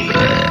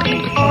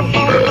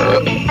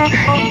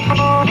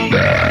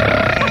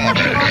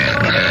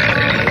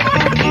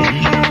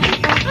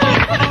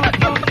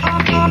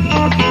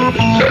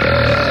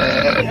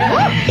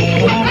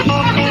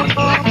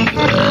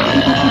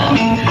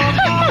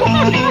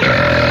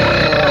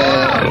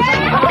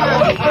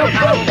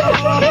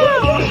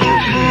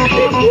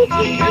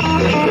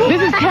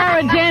 This is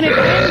Paragenic.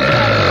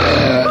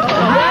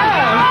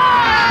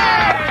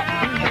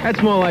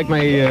 That's more like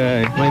my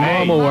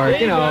normal work,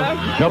 you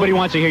know. Nobody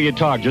wants to hear you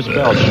talk, just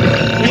belch.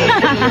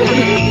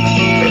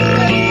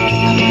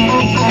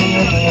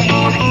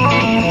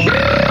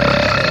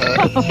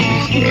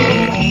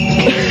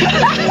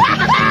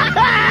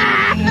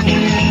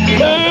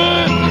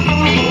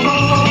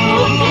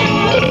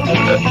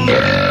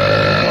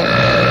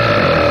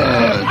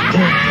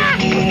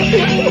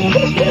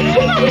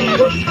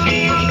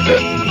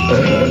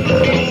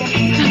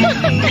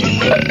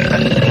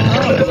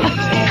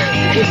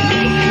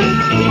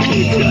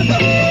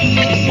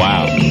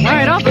 Wow. All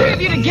right, all 3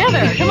 of you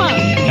together. Come on.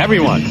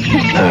 Everyone.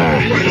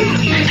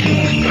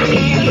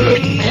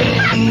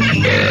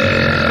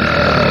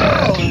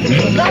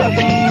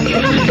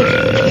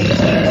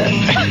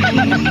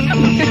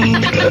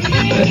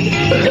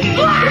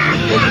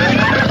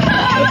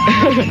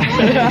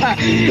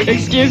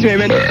 Excuse me,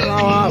 man.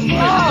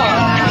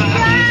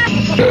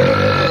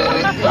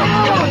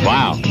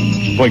 Wow.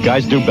 Boy,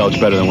 guys do belch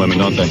better than women,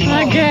 don't they?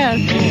 I guess.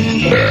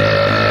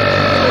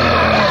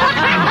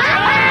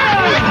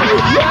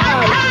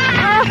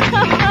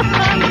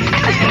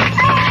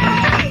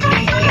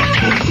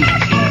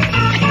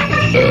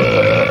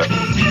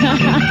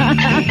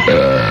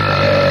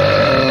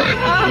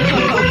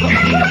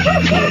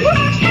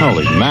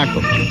 Holy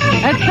mackerel.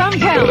 That's some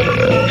talent.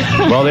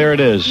 Well, there it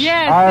is.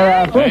 Yes.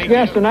 Our first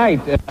guest tonight.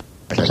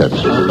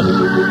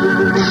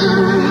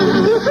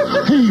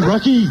 Hey,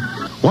 Rocky.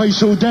 Why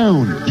so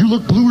down? You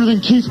look bluer than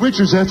Keith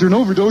Richards after an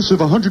overdose of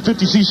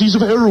 150 cc's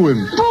of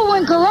heroin.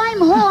 Bullwinkle, I'm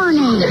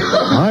horny.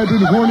 I've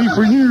been horny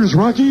for years,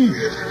 Rocky.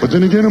 But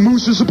then again, a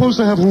moose is supposed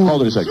to have horns.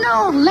 Hold it a second.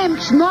 No, limp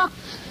schmuck.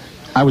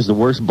 I was the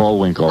worst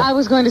Bullwinkle. I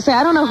was going to say,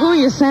 I don't know who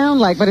you sound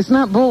like, but it's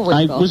not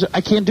Bullwinkle. I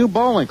can't do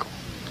Bullwinkle.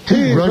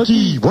 Hey,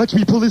 Rocky, watch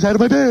me pull this out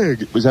of my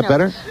bag. Was that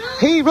better?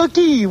 Hey,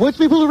 Rocky, watch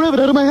me pull a rabbit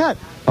out of my hat.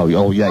 Oh,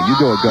 yeah, you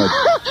do it good.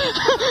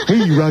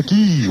 Hey,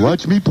 Rocky,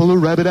 watch me pull a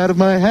rabbit out of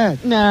my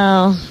hat.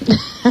 No.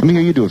 Let me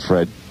hear you do it,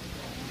 Fred.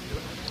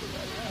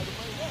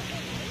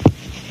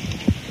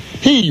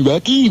 Hey,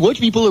 Rocky, watch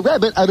me pull a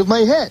rabbit out of my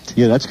hat.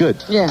 Yeah, that's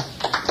good. Yeah.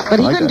 But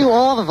he I like couldn't that. do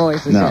all the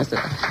voices No.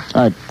 yesterday.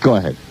 All right, go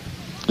ahead.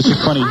 This is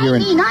funny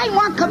hearing... I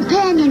want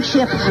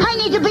companionship. I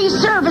need to be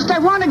serviced. I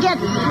want to get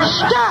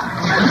stuck.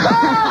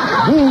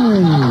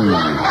 Ooh.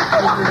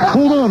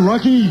 Hold on,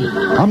 Rocky.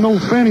 I'm no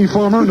fanny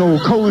farmer, no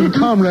Colin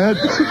Conrad.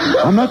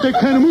 I'm not that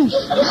kind of moose.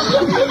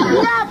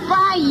 Not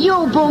by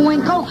you,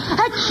 Bullwinkle.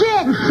 A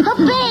chick, a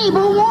babe,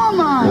 a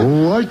woman.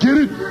 Oh, I get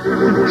it.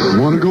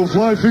 Want to go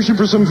fly fishing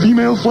for some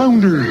female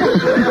flounder.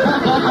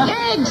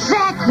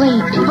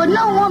 Exactly. But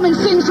no woman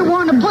seems to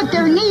want to put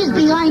their knees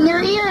behind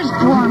their ears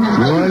for me.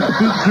 Well, I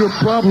think your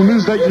problem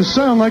is that you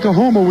sound like a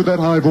homo with that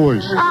high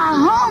voice. A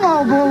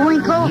homo,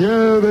 Bullwinkle.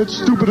 Yeah, that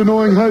stupid,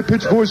 annoying,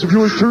 high-pitched voice of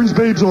yours turns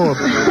babes off.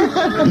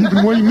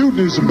 Even Wayne Newton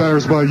is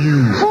embarrassed by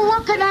you. Well,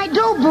 what can I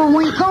do,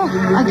 Bullwinkle?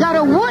 I got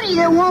a Woody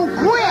that won't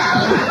quit.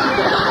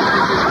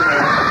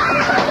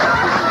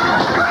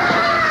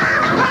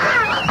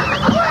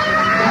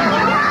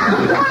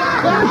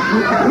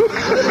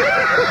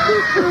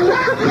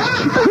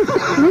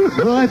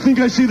 Well, I think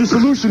I see the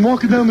solution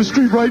walking down the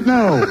street right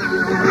now. I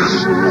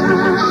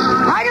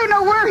don't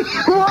know where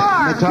you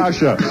are.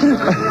 Natasha.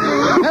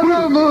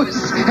 Hello,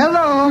 Moose.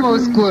 Hello, Homo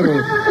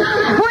Squirrel.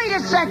 Wait a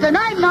second.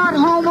 I'm not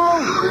homo.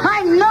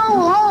 I'm no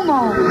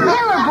homo.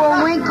 Hello,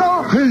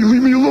 Bullwinkle. Hey,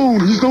 leave me alone.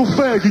 He's no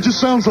fag. He just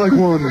sounds like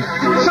one.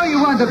 So you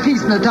want a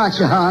piece,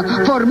 Natasha, huh?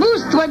 For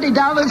Moose, $20.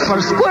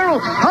 For Squirrel,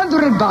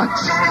 $100. $100?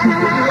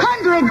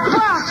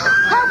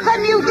 How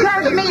come you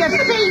charge me a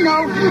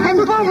C-note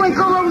and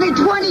Bullwinkle only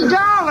 $20?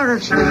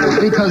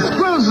 Because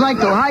squirrels like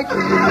to hike.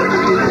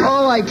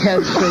 Oh, I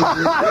can't say.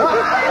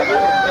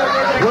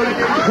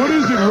 What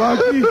is it,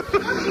 Rocky?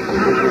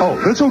 Oh,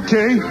 that's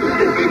okay.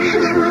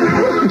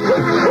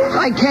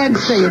 I can't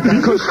say it.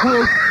 Because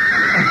squirrels...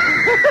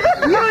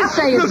 You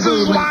say it, This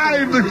is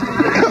live.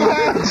 Come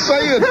on,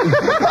 say it.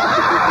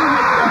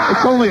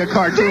 It's only a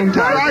cartoon.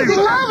 Guys, He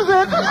loves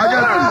it.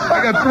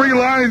 I got 3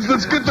 lines.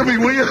 Let's get to me,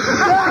 will you?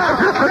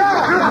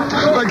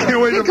 I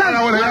can't wait to find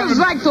out what Because happens. squirrels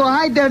like to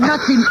hide their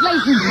nuts in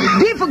places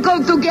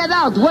difficult to get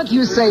out. What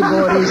you say,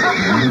 Boris?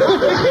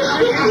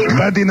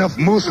 Bad enough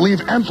moose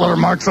leave antler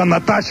marks on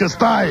Natasha's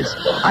thighs.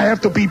 I have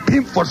to be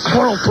pimp for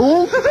squirrel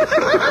too?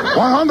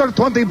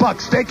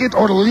 $120. Take it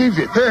or leave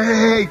it.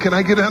 Hey, can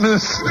I get on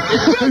this?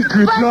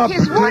 Good job.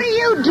 Butkus, what are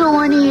you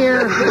doing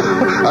here?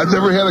 I've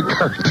never had a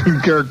cartoon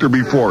character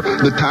before.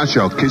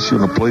 Natasha, I'll kiss you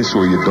in a place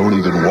where you don't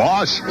even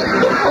wash.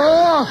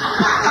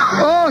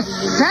 Oh,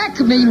 sack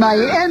me, my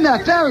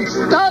NFL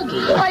stud.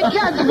 I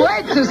can't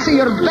wait to see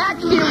your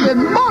backfield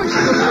in mush.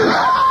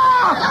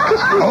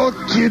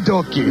 Okie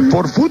dokie.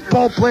 For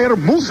football player,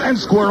 moose and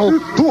squirrel,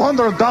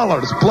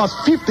 $200 plus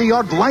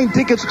 50-yard line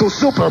tickets to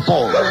Super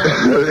Bowl.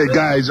 Hey,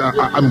 guys,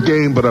 I'm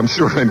game, but I'm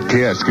short on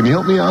cash. Can you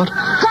help me out?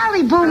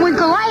 Golly,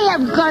 Bullwinkle, I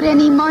haven't got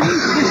any money.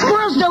 The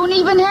squirrels don't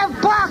even have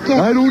pockets.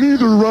 I don't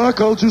either, Rock.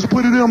 I'll just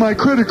put it on my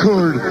credit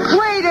card.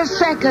 Wait a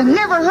second.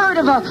 Never heard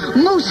of a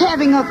moose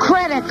having a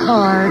credit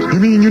card. You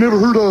mean you never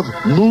heard of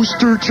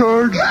Mooster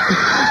Charge?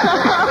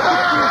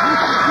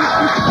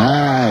 All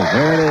right,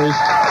 there it is.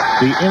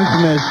 The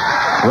infamous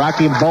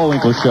Rocky and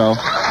Bullwinkle show.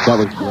 That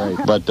was great.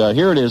 But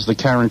here it is, the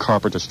Karen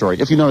Carpenter story.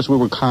 If you notice, we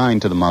were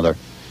kind to the mother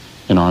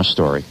in our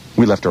story.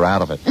 We left her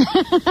out of it.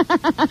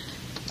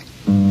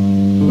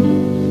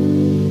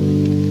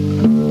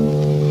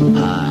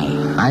 Hi,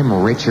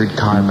 I'm Richard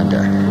Carpenter,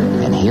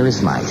 and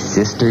here's my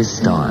sister's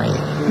story.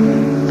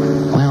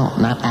 Well,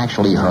 not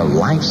actually her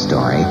life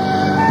story,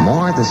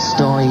 more the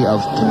story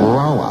of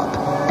throw-up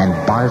and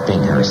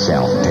barfing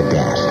herself to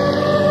death.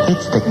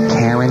 It's the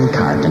Karen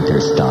Carpenter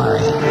story.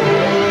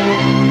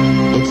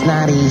 It's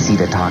not easy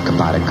to talk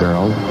about a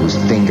girl whose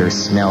fingers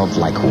smelled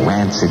like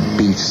rancid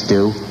beef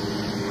stew.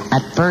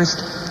 At first,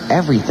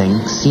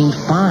 everything seemed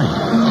fine.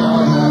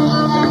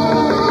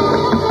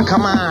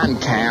 Come on,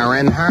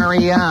 Karen,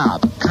 hurry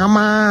up. Come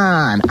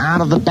on,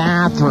 out of the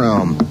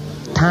bathroom.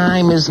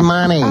 Time is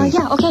money.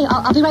 Yeah, okay,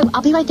 I'll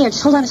be right there.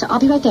 Just hold on a second. I'll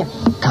be right there.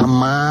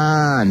 Come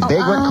on,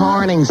 big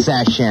recording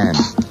session.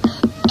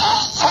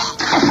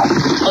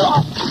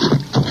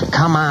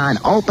 Come on,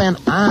 open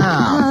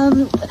up.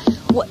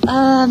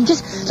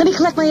 Just let me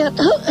collect my...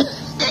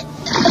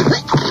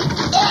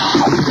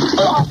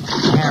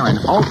 Karen,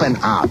 open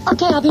up.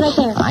 Okay, I'll be right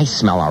there. I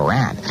smell a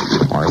rat.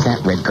 Or is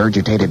that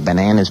regurgitated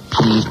bananas,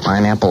 peas,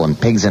 pineapple, and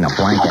pigs in a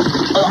blanket?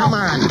 Come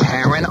on,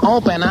 Karen,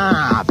 open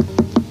up.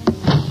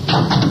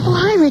 Oh,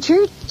 hi,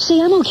 Richard.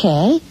 See, I'm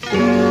okay.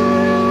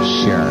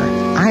 Sure.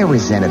 I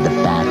resented the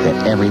fact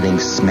that everything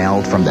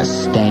smelled from the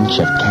stench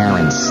of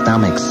Karen's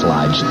stomach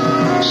sludge.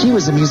 She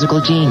was a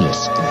musical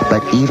genius,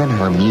 but even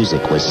her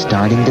music was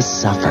starting to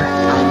suffer.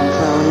 I'm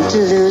prone to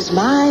lose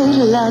my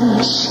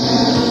lunch.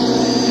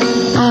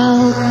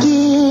 I'll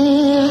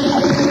give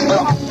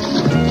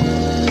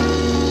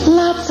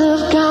lots of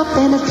gop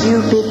and a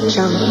few big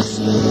chunks.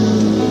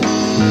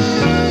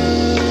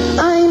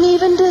 I'm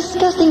even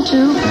disgusting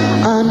to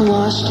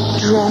unwashed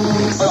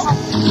drunks.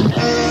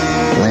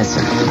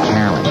 Listen,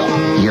 Karen,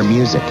 your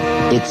music,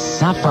 it's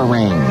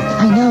suffering.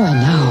 I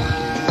know.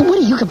 But what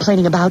are you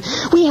complaining about?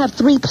 We have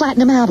 3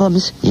 platinum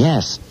albums.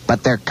 Yes,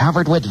 but they're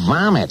covered with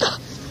vomit.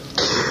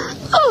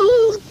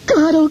 Oh,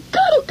 God, I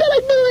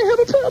know I have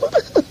a problem.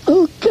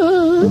 Oh,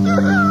 God.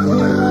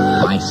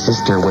 My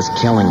sister was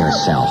killing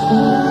herself.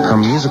 Her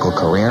musical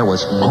career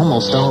was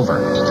almost over.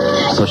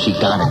 So she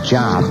got a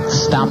job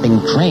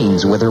stopping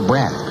trains with her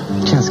breath.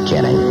 Just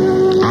kidding.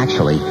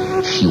 Actually,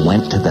 she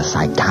went to the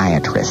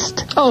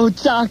psychiatrist. Oh,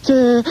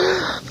 doctor.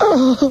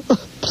 Oh,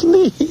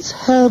 please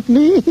help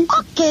me.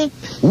 Okay.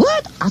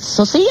 Word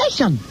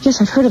association. Yes,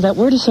 I've heard of that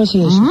word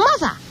association.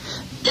 Mother.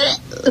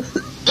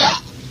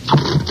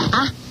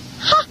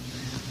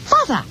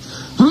 Father.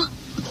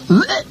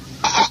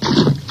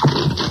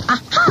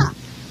 Aha.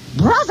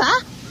 Brother.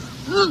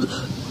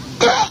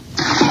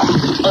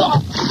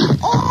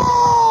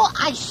 Oh,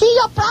 I see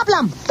your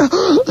problem.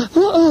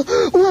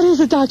 What is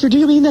it, doctor? Do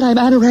you mean that I'm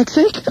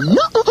anorexic?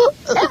 No.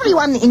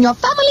 Everyone in your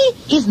family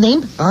is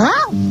named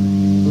Rao.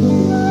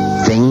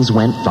 Things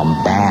went from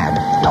bad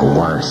to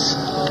worse.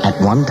 At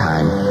one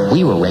time,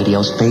 we were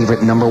radio's favorite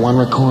 #1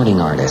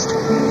 recording artist.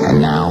 And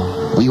now,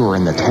 we were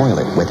in the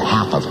toilet with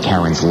half of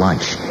Karen's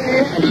lunch.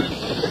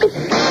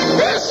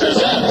 This is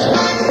it!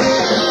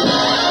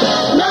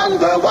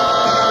 #1!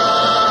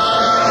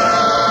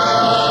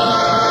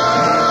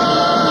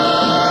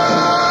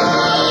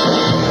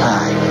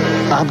 Hi,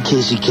 I'm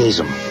Casey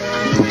Kasem.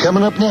 And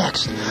coming up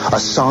next, a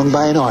song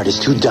by an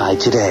artist who died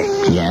today.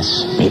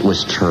 Yes, it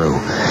was true.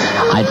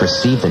 I'd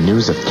received the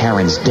news of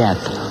Karen's death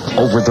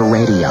over the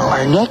radio.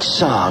 Our next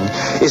song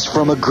is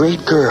from a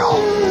great girl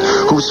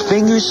whose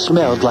fingers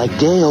smelled like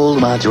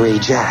day-old Monterey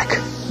Jack.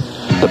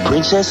 The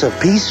princess of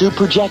pea soup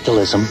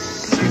projectilism,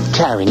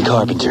 Karen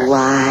Carpenter.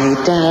 Why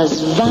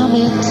does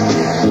vomit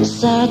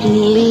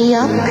suddenly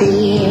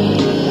appear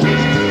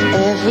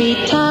every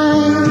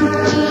time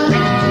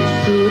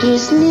food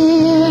is near?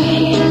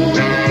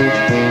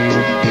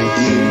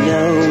 You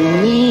know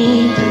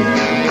me,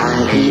 I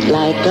eat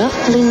like a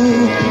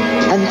flea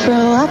and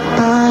throw up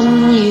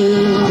on you.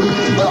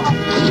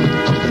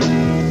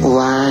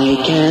 Why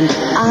can't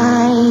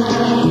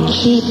I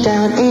keep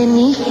down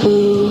any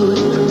food?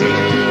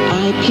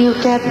 I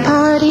puke at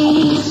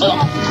parties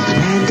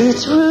and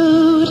it's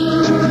rude.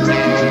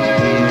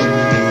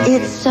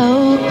 It's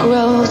so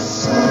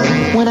gross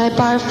when I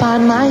barf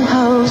on my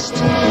host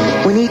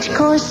when each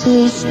course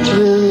is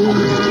through.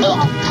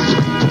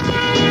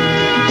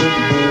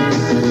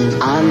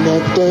 On the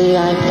day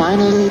I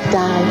finally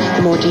died,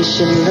 the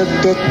mortician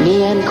looked at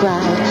me and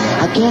cried,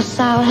 I guess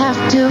I'll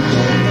have to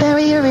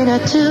bury her in a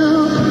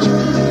tube.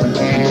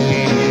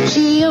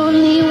 She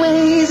only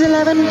weighs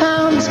 11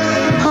 pounds,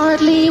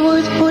 hardly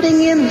worth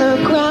putting in the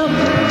ground.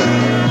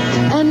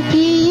 And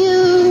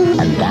P.U.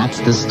 And that's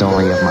the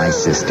story of my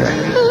sister.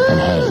 And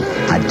hey,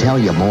 I'd tell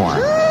you more,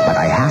 but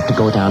I have to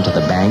go down to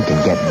the bank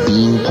and get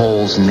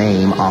Beanpole's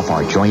name off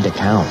our joint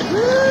account.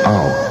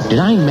 Oh, did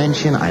I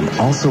mention I'm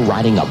also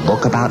writing a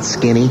book about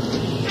Skinny?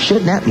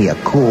 Should net me a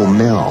cool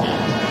mill.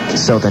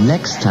 So the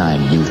next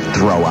time you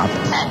throw up,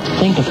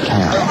 think of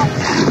Karen.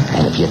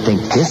 And if you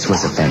think this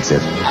was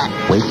offensive,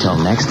 wait till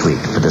next week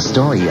for the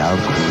story of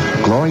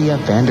Gloria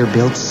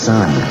Vanderbilt's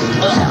son.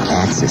 Now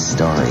that's his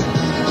story.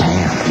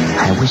 Damn,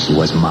 I wish he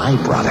was my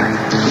brother.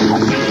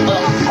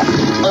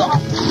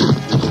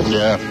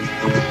 Yeah.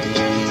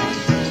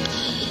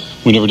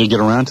 We never did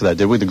get around to that,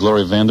 did we? The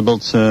Gloria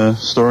Vanderbilt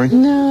story?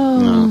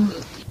 No.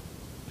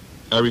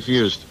 I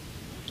refused.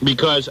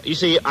 Because, you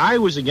see, I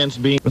was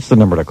against being... What's the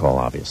number to call,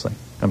 obviously?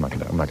 I'm not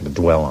gonna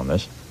dwell on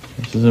this.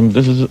 This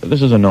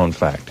is a known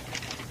fact.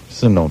 This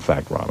is a known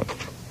fact, Robin.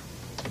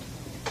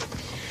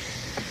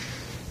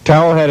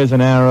 Towelhead is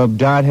an Arab,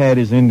 Dothead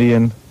is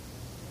Indian,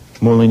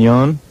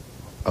 Moulignon.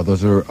 Oh,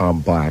 those are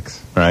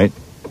blacks. Right.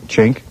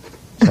 Chink.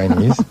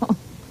 Chinese.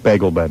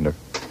 Bagel bender.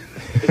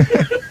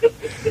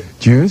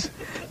 Jews?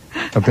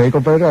 A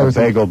bagel bender? A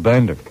bagel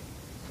bender.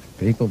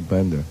 Bagel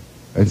bender.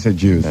 I said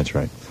Jews. That's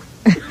right.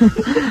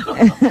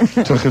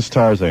 Tuchus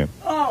Tarzan.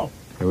 Oh.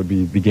 That would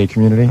be the gay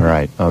community?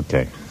 Right,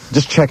 okay.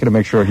 Just checking to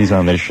make sure he's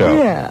on this show.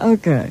 Yeah,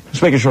 okay.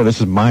 Just making sure this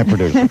is my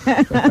producer.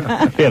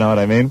 You know what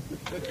I mean?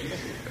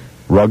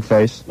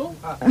 Rugface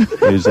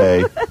is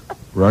a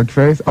Rug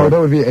face? Oh, that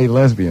would be a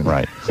lesbian.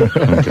 Right.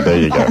 There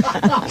you go.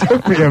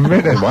 Took me a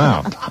minute.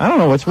 Wow. I don't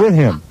know what's with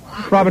him.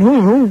 Robin,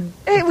 who?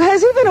 Hey,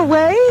 has he been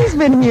away? He's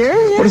been here.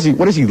 Yeah.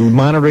 What is he,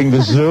 monitoring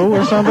the zoo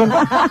or something? We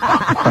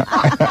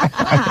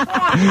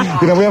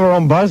have our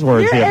own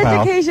buzzwords Your here,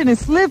 pal. education is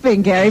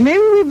slipping, Gary.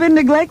 Maybe we've been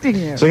neglecting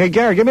you. So, hey,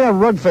 Gary, give me that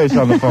rug face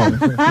on the phone.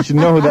 You should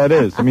know who that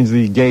is. It means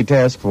the gay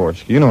task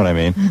force. You know what I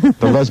mean.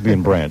 The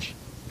lesbian branch.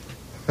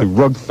 The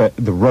rug face.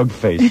 What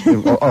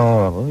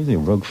is it?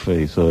 Rug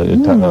face.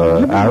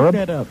 Arab?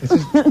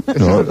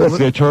 If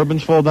their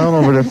turbans fall down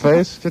over their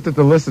face? Just that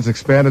the list has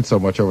expanded so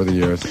much over the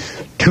years.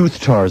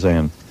 Tooth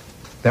Tarzan.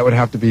 That would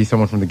have to be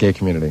someone from the gay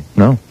community.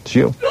 No, it's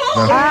you.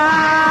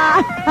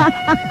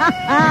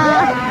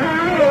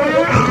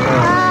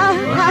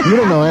 You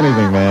don't know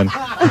anything, man.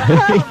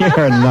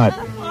 You're a nut.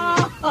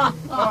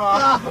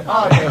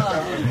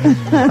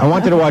 I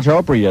wanted to watch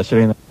Oprah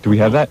yesterday. Do we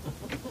have that?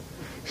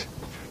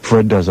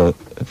 Fred does an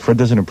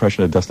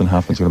impression of Dustin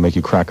Hoffman's going to make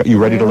you crack up. You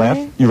ready to laugh?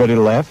 You ready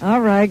to laugh? All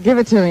right, give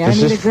it to me. I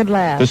need a good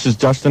laugh. This is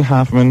Dustin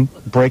Hoffman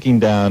breaking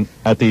down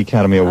at the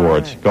Academy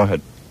Awards. Right. Go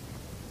ahead.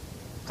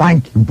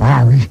 Thank you,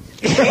 Barry.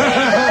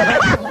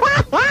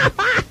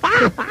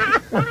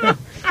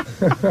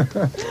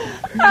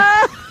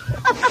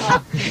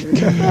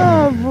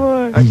 Oh,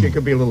 boy. Actually, it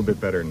could be a little bit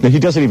better. He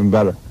does it even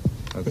better.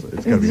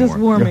 It's just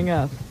warming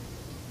up.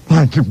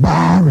 Thank you,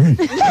 Barry.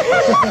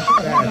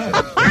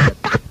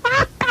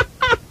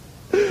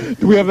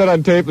 Do we have that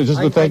on tape? Just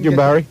the thank you,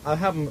 Barry? I'll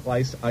have him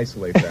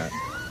isolate that.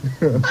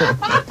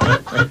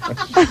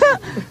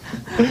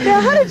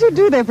 Now, how did you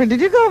do that? Did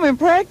you go home and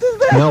practice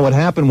that? No, what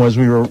happened was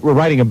we were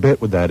writing a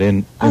bit with that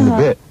in the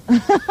bit.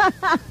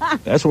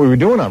 That's what we were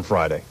doing on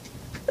Friday.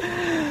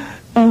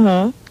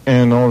 Uh-huh.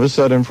 And all of a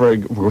sudden, we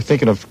were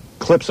thinking of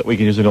clips that we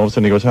can use, and all of a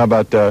sudden he goes, how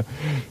about,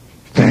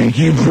 thank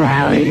you,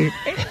 Barry.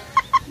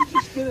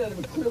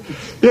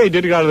 Yeah, he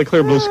did it out of the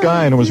clear blue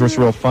sky, and it was just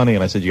real funny,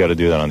 and I said, you got to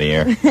do that on the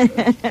air.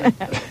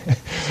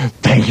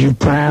 Thank you,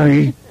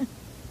 Barry.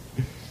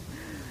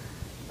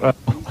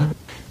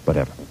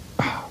 Whatever.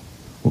 Oh,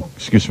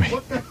 excuse me.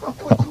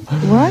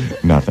 What?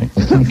 Nothing.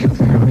 Thank you,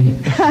 Barry.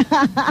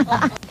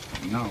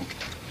 No.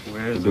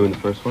 Where is doing the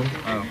first one?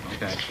 Oh,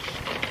 okay.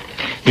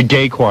 The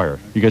gay choir.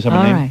 You guys have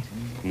a name? Right.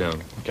 No.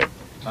 Okay.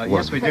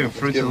 Yes, we do.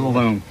 Fruits of the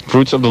Loom.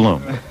 Fruits of the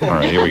Loom. All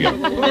right, here we go.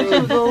 Fruits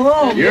of the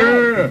Loom.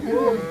 Yeah.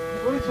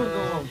 Fruits of the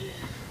Loom.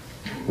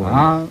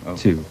 1,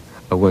 2.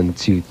 1,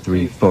 2,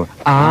 3, 4.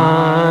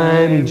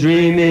 I'm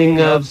dreaming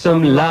of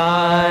some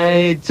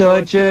light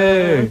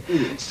torture,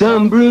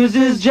 some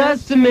bruises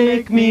just to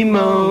make me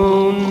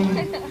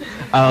moan.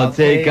 I'll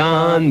take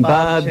on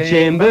Bob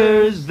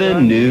Chambers, the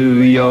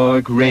New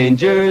York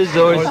Rangers,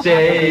 or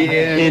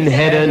stay in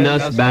Hedda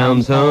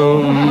Nussbaum's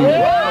home.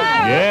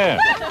 Yeah.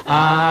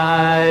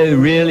 I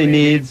really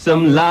need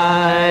some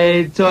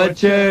light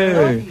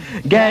torture.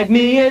 Gag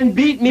me and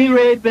beat me,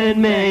 rape and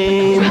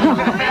maim.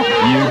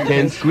 You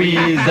can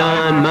squeeze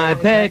on my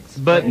pecs,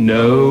 but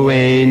no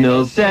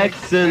anal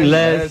sex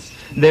unless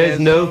there's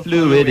no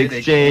fluid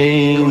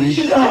exchange.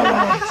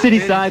 City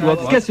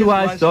sidewalks, guess who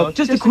I stalk?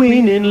 Just a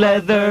queen in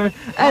leather.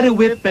 Add a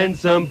whip and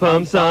some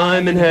pumps,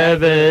 I'm in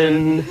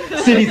heaven.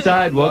 City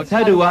sidewalks,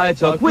 how do I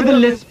talk? With a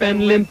lisp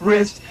and limp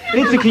wrist.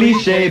 It's a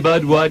cliche,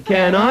 but what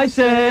can I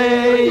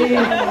say?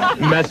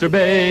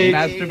 Masturbate.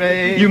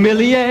 Masturbate.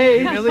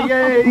 Humiliate.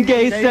 Humiliate.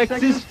 Gay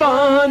sex is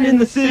fun in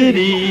the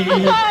city.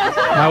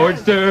 Howard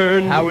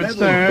Stern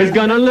is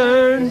gonna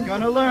learn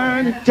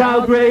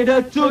how great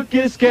a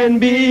tookus can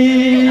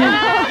be.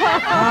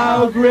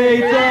 How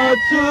great a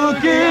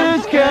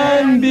tookus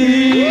can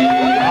be.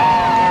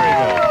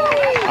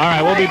 All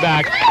right, we'll be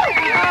back.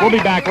 We'll be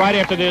back right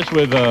after this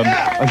with a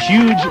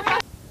huge